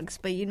clogs,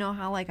 but you know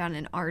how like on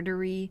an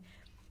artery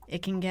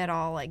it can get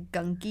all like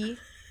gunky?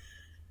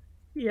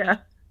 Yeah.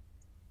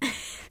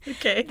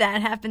 Okay.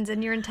 That happens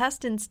in your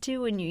intestines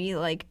too when you eat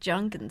like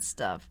junk and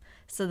stuff.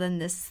 So then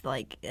this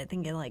like I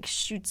think it like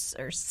shoots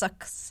or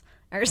sucks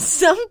or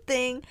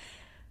something.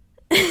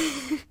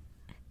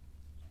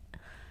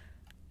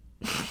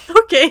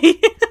 Okay.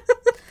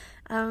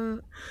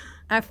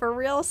 I for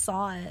real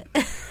saw it.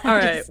 All I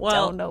right, just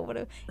well- don't know what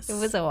it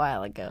was a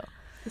while ago.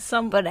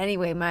 But But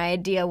anyway, my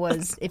idea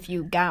was if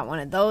you got one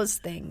of those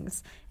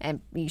things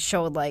and you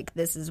showed like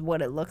this is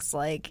what it looks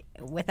like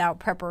without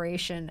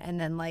preparation, and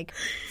then like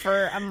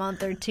for a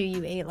month or two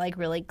you ate like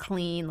really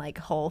clean like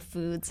whole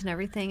foods and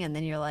everything, and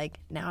then you're like,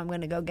 now I'm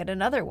gonna go get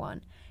another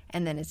one,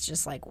 and then it's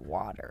just like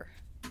water.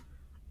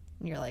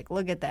 And you're like,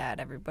 look at that,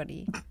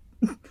 everybody.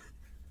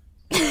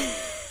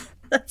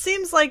 that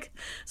seems like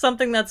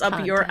something that's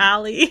up your Content.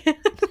 alley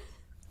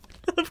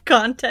of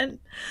content,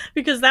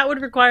 because that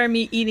would require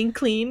me eating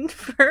clean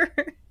for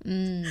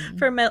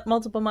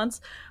multiple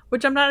months,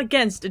 which I'm not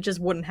against. It just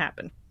wouldn't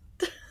happen.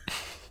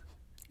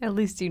 At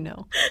least you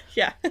know.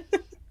 Yeah.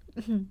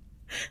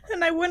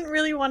 And I wouldn't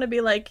really want to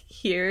be like,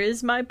 here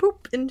is my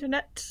poop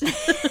internet.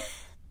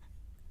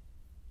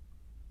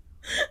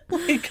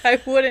 Like,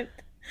 I wouldn't.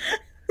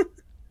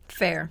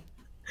 Fair.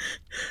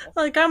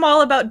 Like, I'm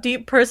all about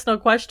deep personal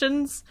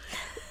questions.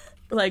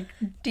 Like,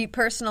 Deep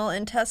personal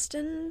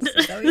intestines?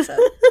 Is that what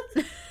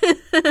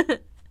you said?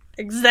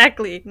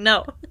 exactly.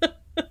 No.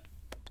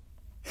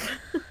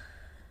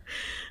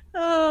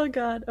 Oh,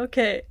 God.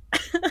 Okay.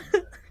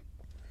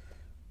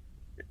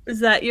 Was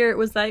that your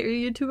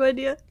YouTube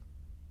idea?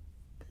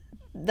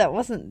 That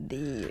wasn't the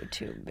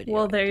YouTube video.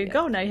 Well, there you idea.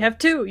 go. Now you have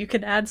two. You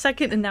can add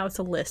second, and now it's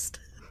a list.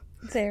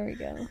 There we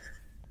go.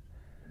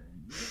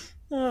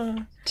 Oh,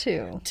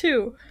 Two.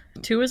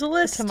 two is a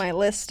list. To my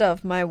list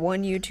of my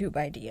one YouTube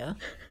idea.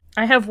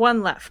 I have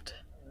one left.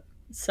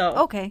 So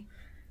Okay.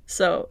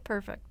 So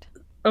Perfect.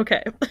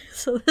 okay.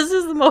 So this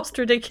is the most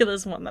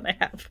ridiculous one that I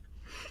have.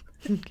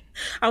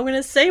 I'm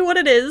gonna say what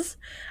it is,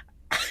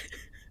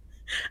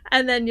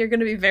 and then you're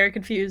gonna be very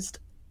confused.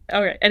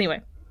 Okay.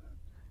 Anyway,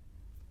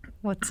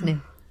 What's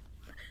new?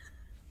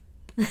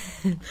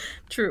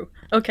 true.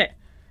 Okay.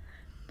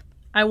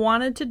 I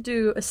wanted to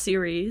do a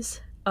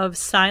series of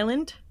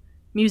silent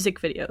music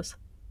videos.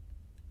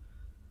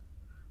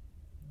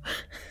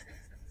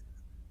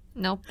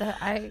 Nope.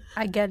 I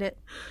get it.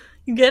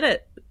 You get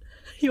it?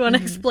 You want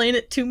to explain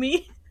it to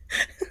me?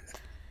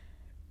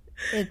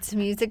 It's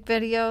music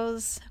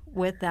videos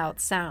without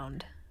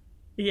sound.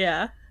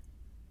 Yeah.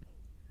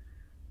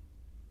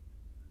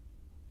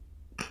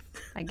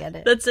 I get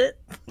it. That's it.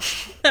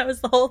 That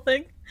was the whole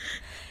thing.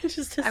 It's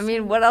just I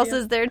mean, what else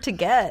is there to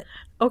get?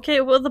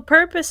 Okay, well, the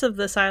purpose of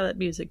the silent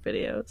music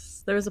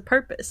videos. There was a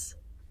purpose.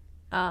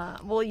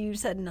 Well, you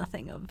said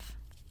nothing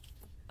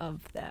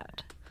of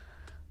that.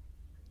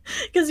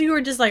 Because you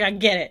were just like, I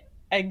get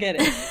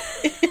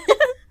it.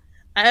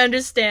 I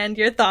understand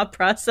your thought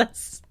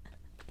process.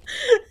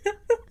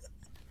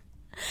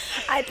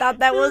 I thought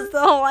that was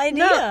the whole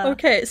idea. No,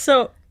 okay,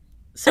 so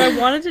I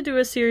wanted to do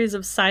a series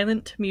of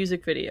silent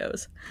music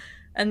videos.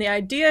 And the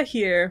idea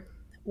here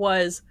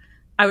was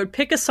I would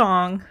pick a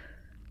song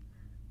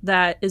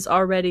that is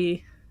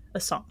already a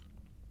song,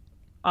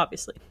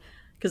 obviously,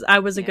 because I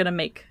wasn't going to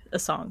make a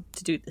song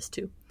to do this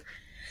to.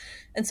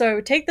 And so I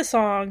would take the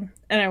song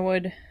and I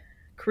would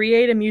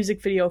create a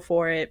music video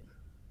for it,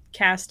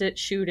 cast it,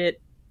 shoot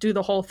it, do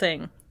the whole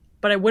thing,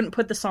 but I wouldn't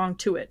put the song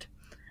to it.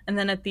 And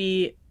then at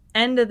the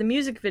end of the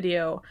music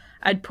video,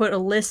 I'd put a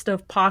list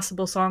of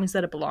possible songs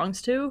that it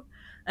belongs to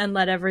and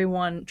let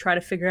everyone try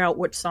to figure out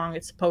which song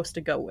it's supposed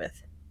to go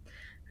with.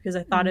 Because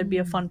I thought it'd be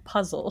a fun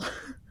puzzle.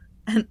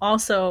 And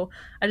also,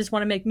 I just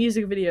want to make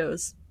music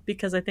videos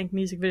because I think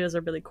music videos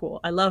are really cool.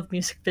 I love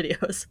music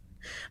videos.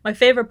 My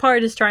favorite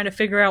part is trying to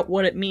figure out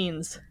what it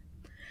means.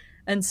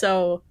 And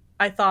so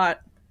I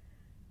thought,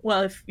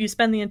 well, if you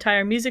spend the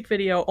entire music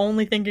video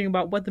only thinking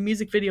about what the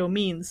music video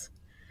means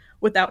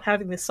without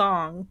having the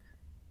song,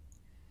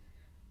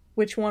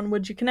 which one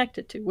would you connect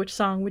it to? Which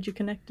song would you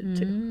connect it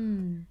to?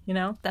 You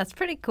know? That's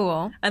pretty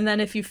cool. And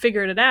then if you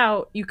figured it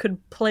out, you could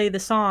play the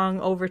song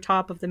over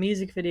top of the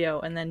music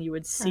video, and then you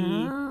would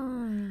see...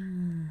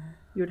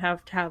 You would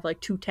have to have, like,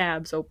 2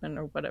 tabs open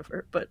or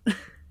whatever, but...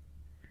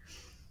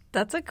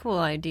 That's a cool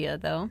idea,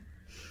 though.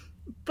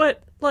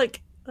 But,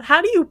 like,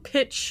 how do you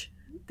pitch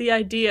the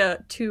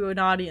idea to an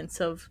audience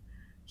of,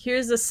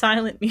 here's a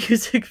silent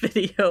music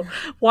video,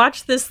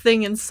 watch this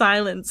thing in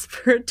silence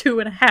for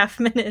 2.5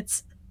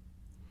 minutes?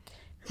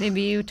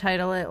 Maybe you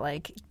title it,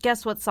 like,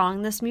 guess what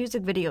song this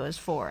music video is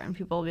for? And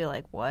people will be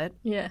like, what?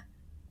 Yeah.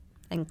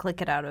 And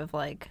click it out of,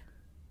 like,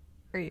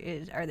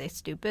 are they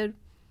stupid?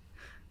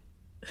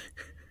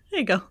 There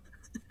you go.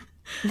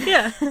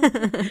 Yeah.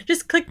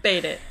 Just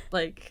clickbait it,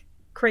 like,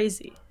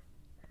 crazy.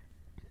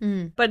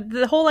 But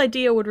the whole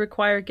idea would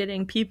require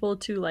getting people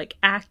to, like,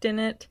 act in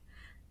it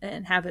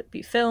and have it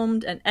be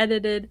filmed and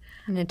edited.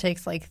 And it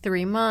takes, like,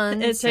 3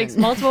 months. It takes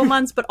multiple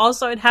months, but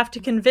also I'd have to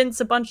convince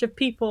a bunch of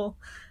people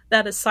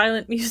that a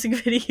silent music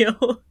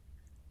video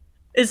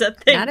is a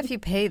thing. Not if you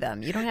pay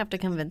them. You don't have to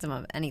convince them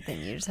of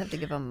anything. You just have to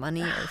give them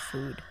money or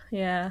food.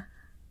 Yeah.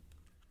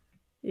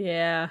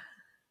 Yeah.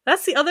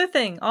 That's the other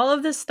thing. All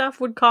of this stuff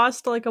would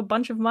cost, like, a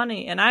bunch of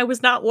money, and I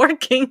was not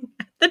working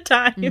at the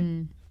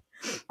time.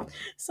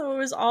 So it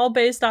was all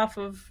based off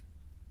of,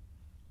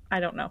 I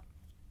don't know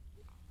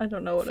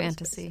what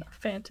fantasy. It was.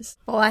 Fantasy.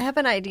 Well, I have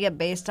an idea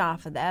based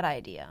off of that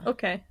idea.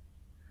 Okay.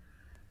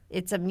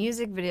 It's a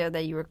music video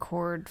that you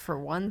record for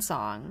one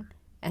song,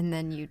 and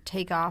then you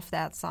take off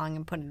that song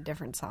and put a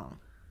different song.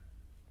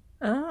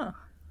 Oh.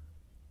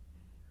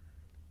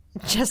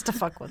 Just to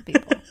fuck with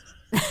people.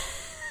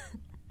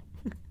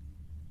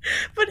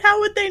 But how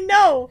would they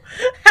know?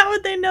 How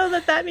would they know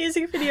that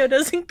music video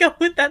doesn't go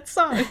with that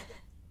song?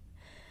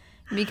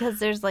 Because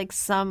there's, like,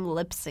 some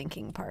lip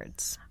syncing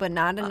parts, but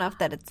not enough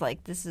that it's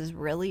like, this is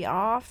really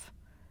off.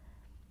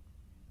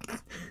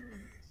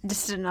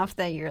 Just enough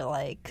that you're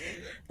like,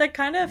 that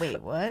kind of...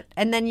 Wait, what?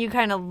 And then you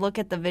kind of look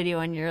at the video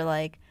and you're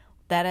like,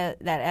 that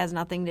has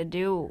nothing to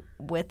do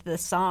with the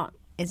song.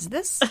 Is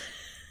this...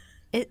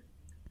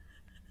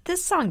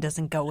 This song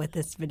doesn't go with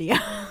this video.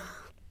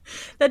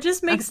 That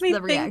just makes That's me the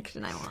think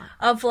reaction I want.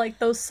 of, like,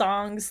 those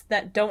songs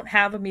that don't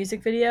have a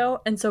music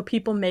video, and so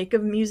people make a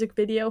music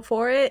video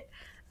for it,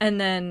 and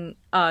then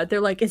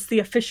they're like, it's the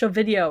official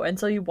video, and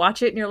so you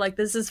watch it and you're like,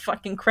 this is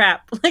fucking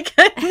crap. Like,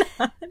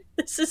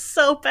 this is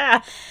so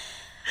bad.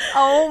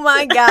 Oh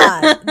my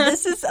god.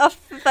 This is a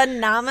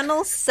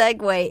phenomenal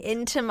segue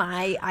into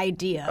my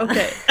idea.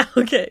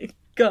 Okay.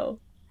 Go.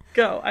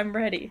 I'm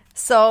ready.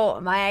 So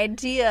my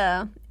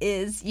idea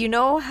is, you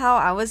know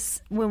how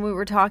when we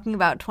were talking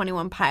about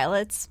 21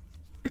 Pilots,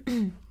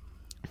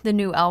 the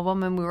new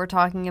album, and we were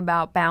talking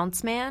about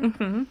Bounce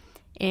Man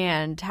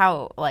and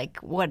how, like,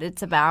 what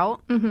it's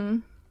about?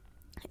 And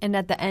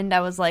at the end I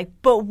was like,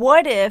 but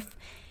what if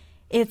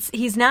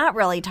he's not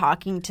really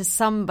talking to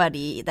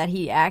somebody that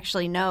he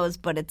actually knows,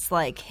 but it's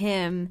like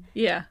him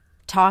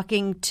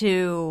talking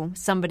to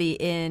somebody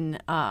in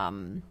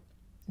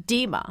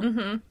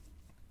Dima.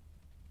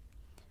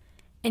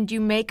 And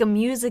you make a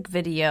music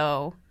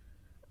video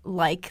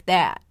like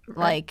that.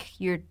 Right.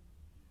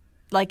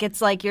 It's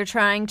like you're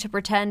trying to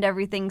pretend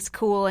everything's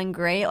cool and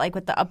great, like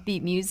with the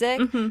upbeat music,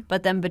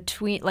 but then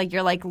between, like,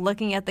 you're, like,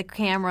 looking at the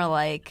camera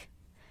like,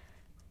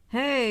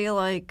 hey,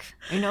 like,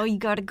 I know you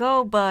gotta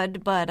go,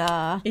 bud, but,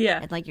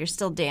 and, like, you're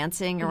still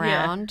dancing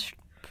around,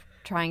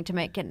 trying to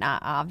make it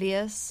not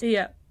obvious.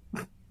 Yeah.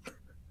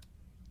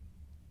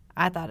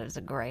 I thought it was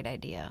a great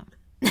idea.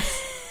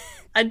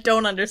 I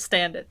don't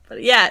understand it,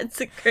 but yeah,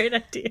 it's a great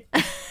idea.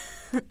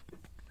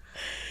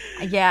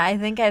 Yeah, I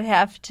think I'd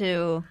have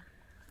to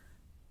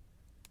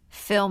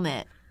film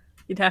it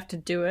You'd have to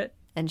do it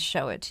and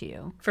show it to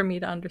you. for me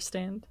to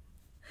understand.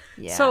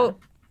 Yeah. So,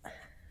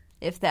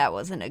 if that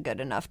wasn't a good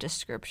enough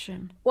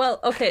description. well,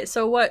 okay,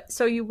 so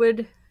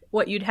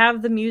you'd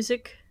have the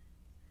music.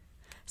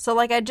 So,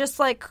 like, I just,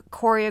 like,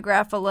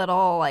 choreograph a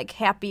little, like,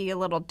 happy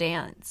little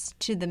dance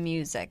to the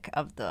music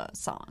of the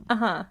song.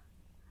 Uh-huh.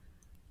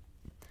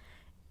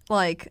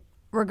 Like,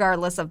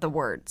 regardless of the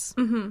words.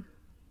 Mm-hmm.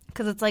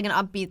 Because it's, like, an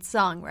upbeat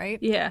song, right?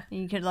 Yeah.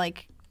 You could,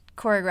 like,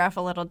 choreograph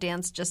a little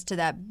dance just to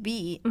that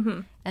beat. Mm-hmm.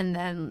 And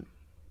then,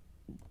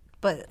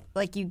 but,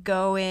 like, you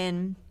go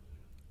in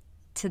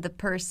to the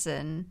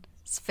person's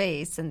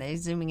face and they're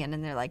zooming in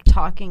and they're, like,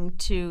 talking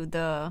to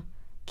the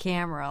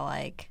camera,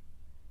 like...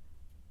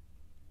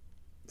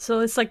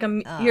 So it's like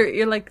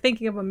you're like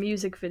thinking of a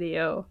music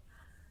video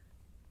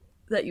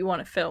that you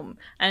want to film,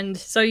 and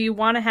so you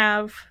want to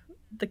have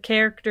the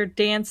character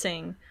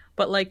dancing,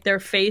 but like their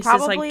face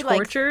Probably is like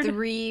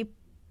tortured.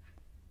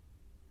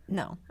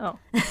 No. Oh,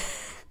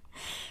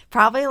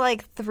 Probably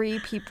like 3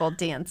 people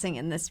dancing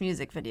in this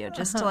music video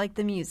just to like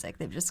the music.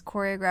 They've just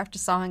choreographed a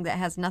song that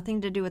has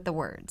nothing to do with the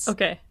words.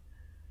 okay.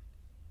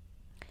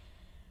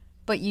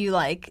 But you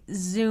like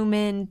zoom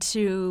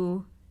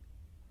into,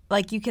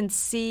 like, you can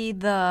see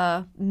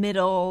the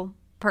middle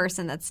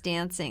person that's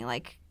dancing,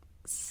 like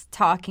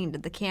talking to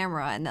the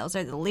camera, and those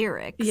are the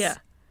lyrics. Yeah.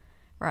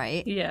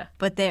 Right? Yeah.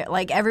 But they're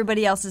like,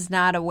 everybody else is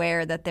not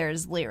aware that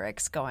there's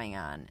lyrics going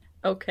on.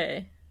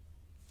 Okay.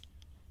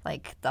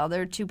 Like, the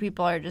other 2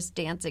 people are just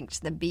dancing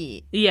to the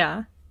beat.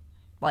 Yeah.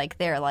 Like,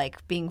 they're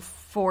like being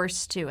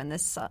forced to, and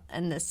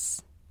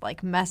this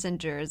like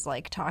messenger is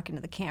like talking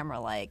to the camera,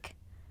 like,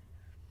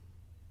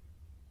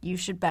 you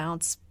should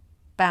bounce,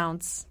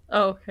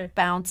 Oh, okay.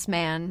 bounce,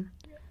 man.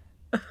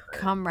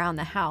 Come round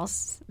the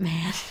house,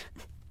 man.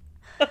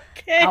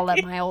 Okay. I'll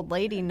let my old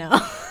lady know.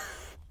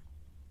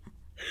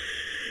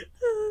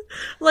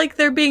 Like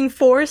they're being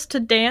forced to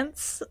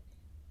dance,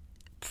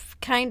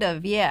 Kind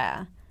of,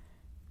 yeah.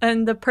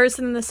 and the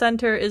person in the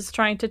center is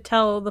trying to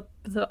tell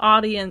the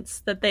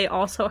audience that they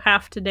also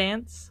have to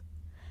dance.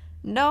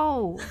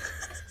 No.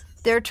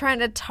 They're trying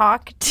to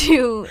talk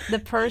to the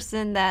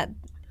person that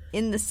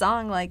in the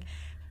song, like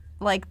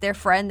their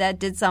friend that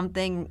did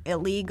something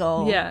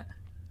illegal. Yeah.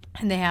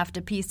 And they have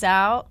to peace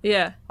out.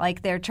 Yeah.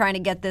 Like, they're trying to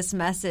get this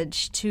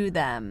message to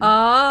them Oh.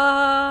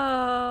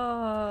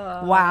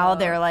 while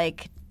they're,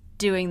 like,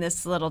 doing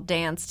this little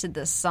dance to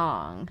this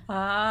song.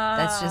 Ah.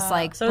 That's just,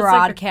 like, So it's like a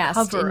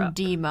broadcast in cover-up.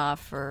 DEMA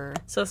for...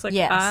 So it's like,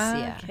 Yes, ah,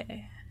 yeah.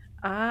 okay.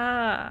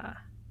 Ah.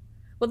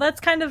 Well, that's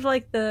kind of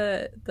like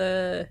the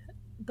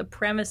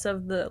premise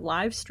of the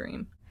live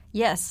stream.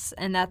 Yes,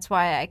 and that's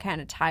why I kind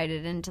of tied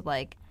it into,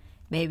 like,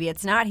 maybe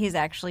it's not he's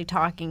actually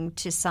talking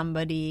to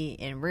somebody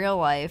in real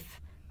life.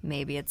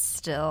 Maybe it's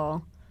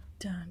still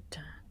Dun,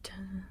 dun,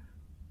 dun.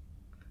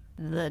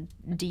 the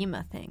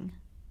DEMA thing.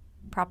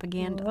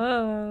 Propaganda.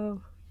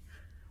 Whoa.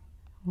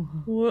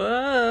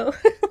 Whoa.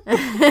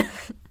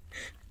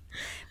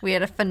 We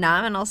had a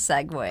phenomenal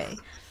segue.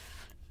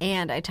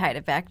 And I tied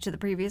it back to the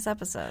previous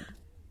episode.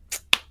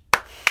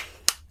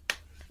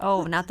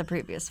 Oh, not the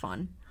previous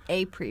one.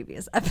 A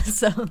previous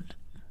episode.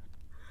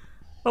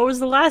 What was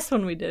the last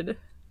one we did?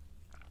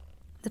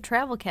 The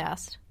travel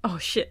cast Oh,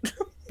 shit.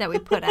 that we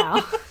put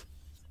out.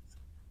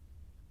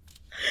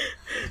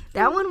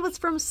 That one was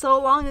from so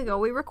long ago.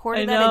 We I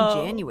recorded know. that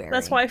in January.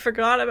 That's why I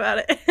forgot about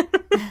it.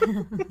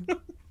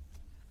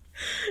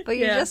 But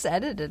you Yeah. just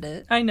edited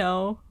it. I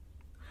know.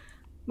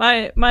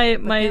 My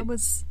That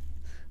was...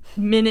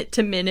 minute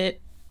to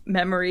minute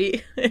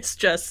memory is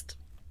just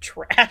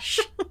trash.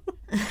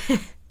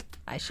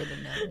 I should have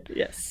known.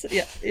 Yes.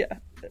 Yeah.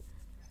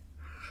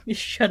 You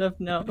should have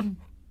known.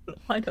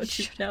 Why don't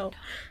you know?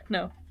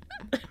 No.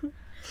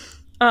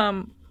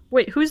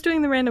 Wait, who's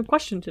doing the random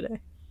question today?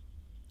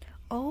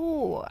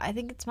 Oh, I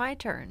think it's my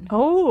turn.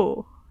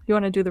 Oh, you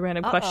want to do the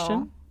random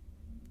question?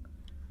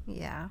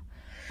 Yeah.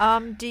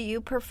 Do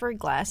you prefer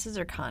glasses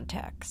or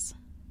contacts?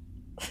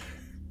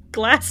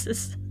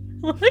 Glasses.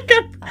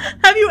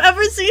 Have you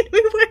ever seen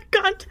me wear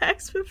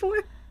contacts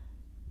before?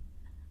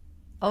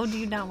 Oh, do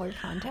you not wear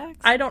contacts?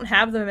 I don't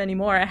have them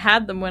anymore. I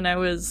had them when I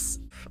was,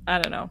 I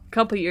don't know, a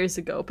couple years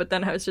ago. But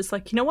then I was just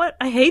like, you know what?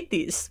 I hate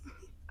these.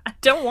 I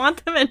don't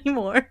want them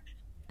anymore.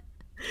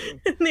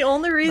 And the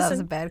only That was a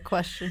reason, bad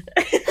question.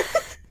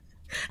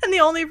 and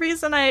the only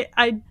reason I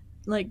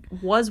like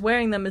was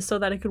wearing them is so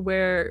that I could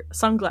wear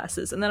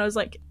sunglasses. And then I was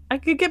like, I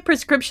could get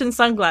prescription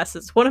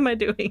sunglasses. What am I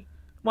doing?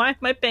 Why am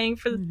I paying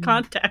for the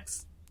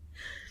contacts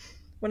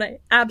when I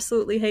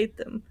absolutely hate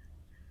them?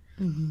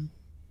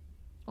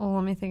 Oh,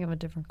 let me think of a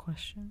different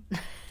question.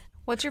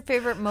 What's your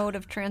favorite mode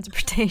of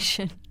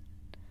transportation?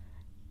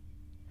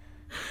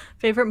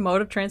 Favorite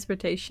mode of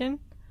transportation?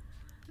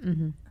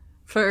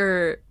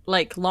 For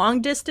like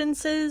long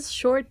distances,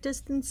 short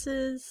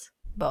distances?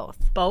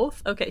 Both.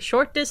 Both? Okay,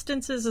 short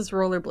distances is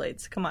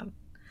rollerblades. Come on.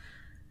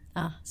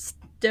 Ah.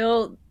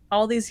 Still,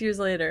 all these years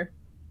later,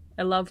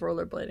 I love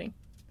rollerblading.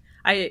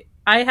 I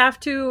have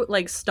to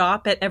like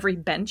stop at every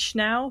bench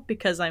now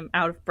because I'm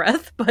out of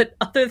breath, but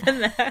other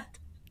than that,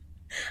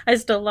 I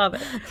still love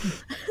it.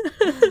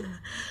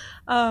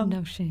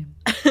 No shame.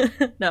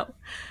 No.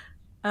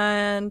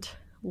 And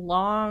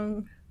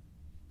long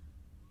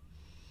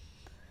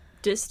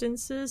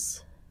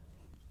distances?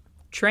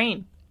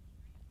 Train.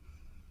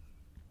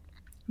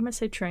 I'm going to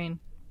say train.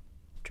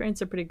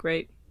 Trains are pretty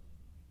great.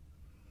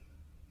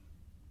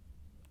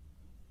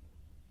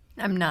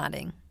 I'm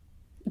nodding.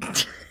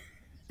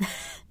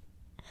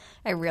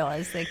 I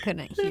realized they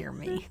couldn't hear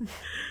me.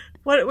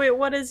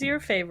 What is your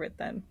favorite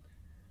then?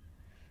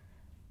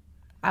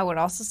 I would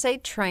also say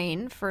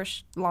train for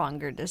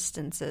longer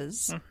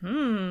distances.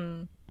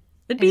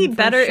 It'd be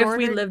better if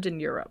we lived in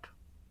Europe.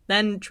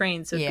 Then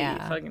trains would be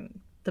fucking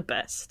the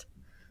best.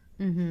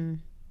 Mm-hmm.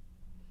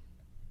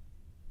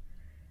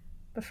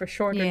 But for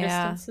shorter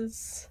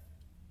distances...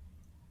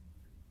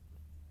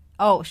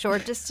 Oh,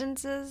 short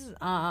distances?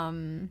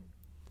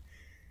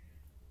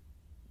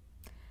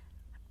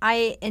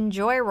 I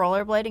enjoy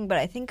rollerblading, but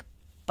I think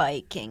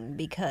biking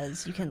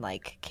because you can,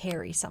 like,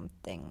 carry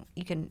something.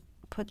 You can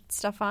put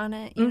stuff on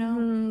it, you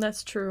know?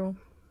 That's true.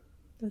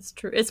 That's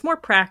true. It's more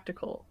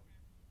practical.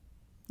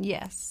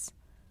 Yes.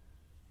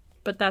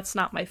 But that's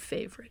not my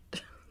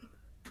favorite.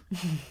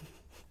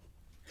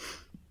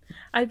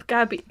 I've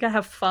gotta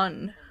have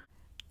fun.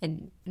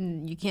 And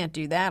you can't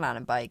do that on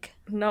a bike.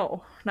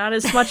 No, not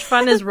as much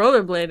fun as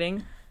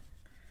rollerblading.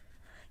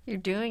 You're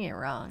doing it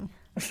wrong.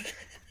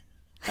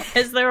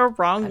 Is there a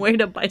wrong way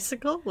to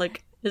bicycle?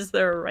 Like, is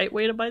there a right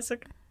way to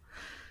bicycle?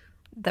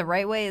 The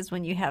right way is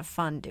when you have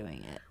fun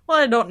doing it. Well,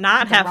 I don't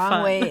not have fun. The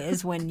wrong way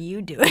is when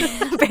you do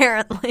it,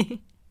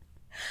 apparently.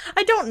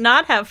 I don't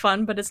not have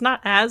fun, but it's not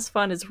as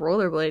fun as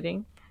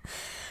rollerblading.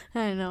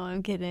 I know,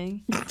 I'm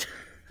kidding.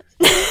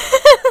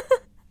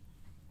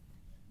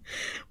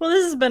 Well,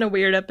 this has been a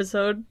weird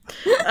episode.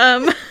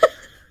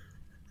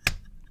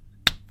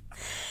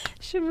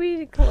 Should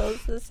we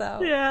close this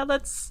out? Yeah,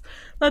 let's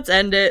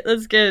end it.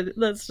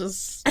 Let's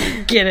just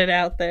get it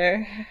out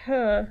there.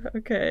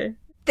 Okay.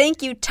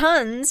 Thank you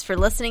tons for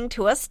listening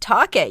to us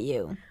talk at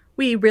you.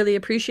 We really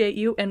appreciate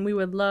you, and we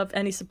would love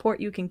any support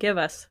you can give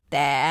us.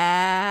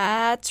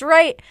 That's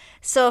right.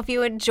 So if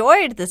you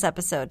enjoyed this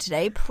episode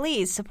today,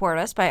 please support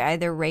us by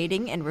either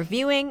rating and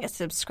reviewing,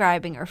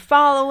 subscribing or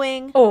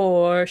following.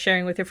 Or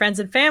sharing with your friends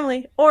and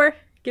family, or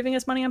giving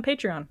us money on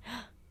Patreon.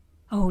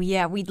 Oh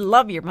yeah, we'd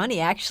love your money,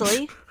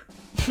 actually.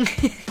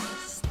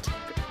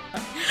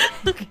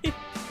 Okay,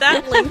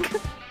 that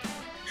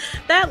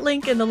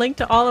link and the link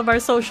to all of our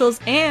socials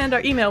and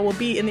our email will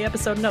be in the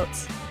episode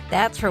notes.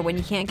 That's for when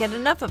you can't get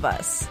enough of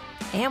us.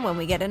 And when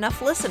we get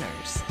enough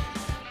listeners.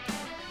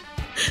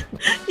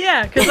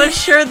 Yeah, because I'm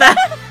sure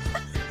that'll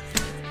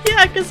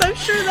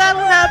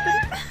happen.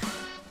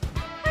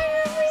 I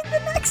didn't read the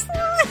next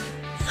one.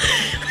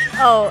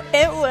 Oh,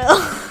 it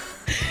will.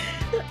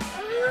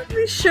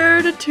 Be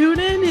sure to tune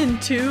in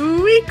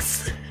 2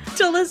 weeks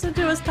to listen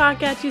to us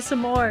talk at you some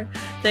more.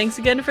 Thanks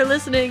again for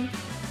listening.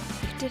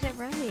 You did it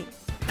right.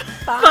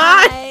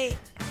 Bye.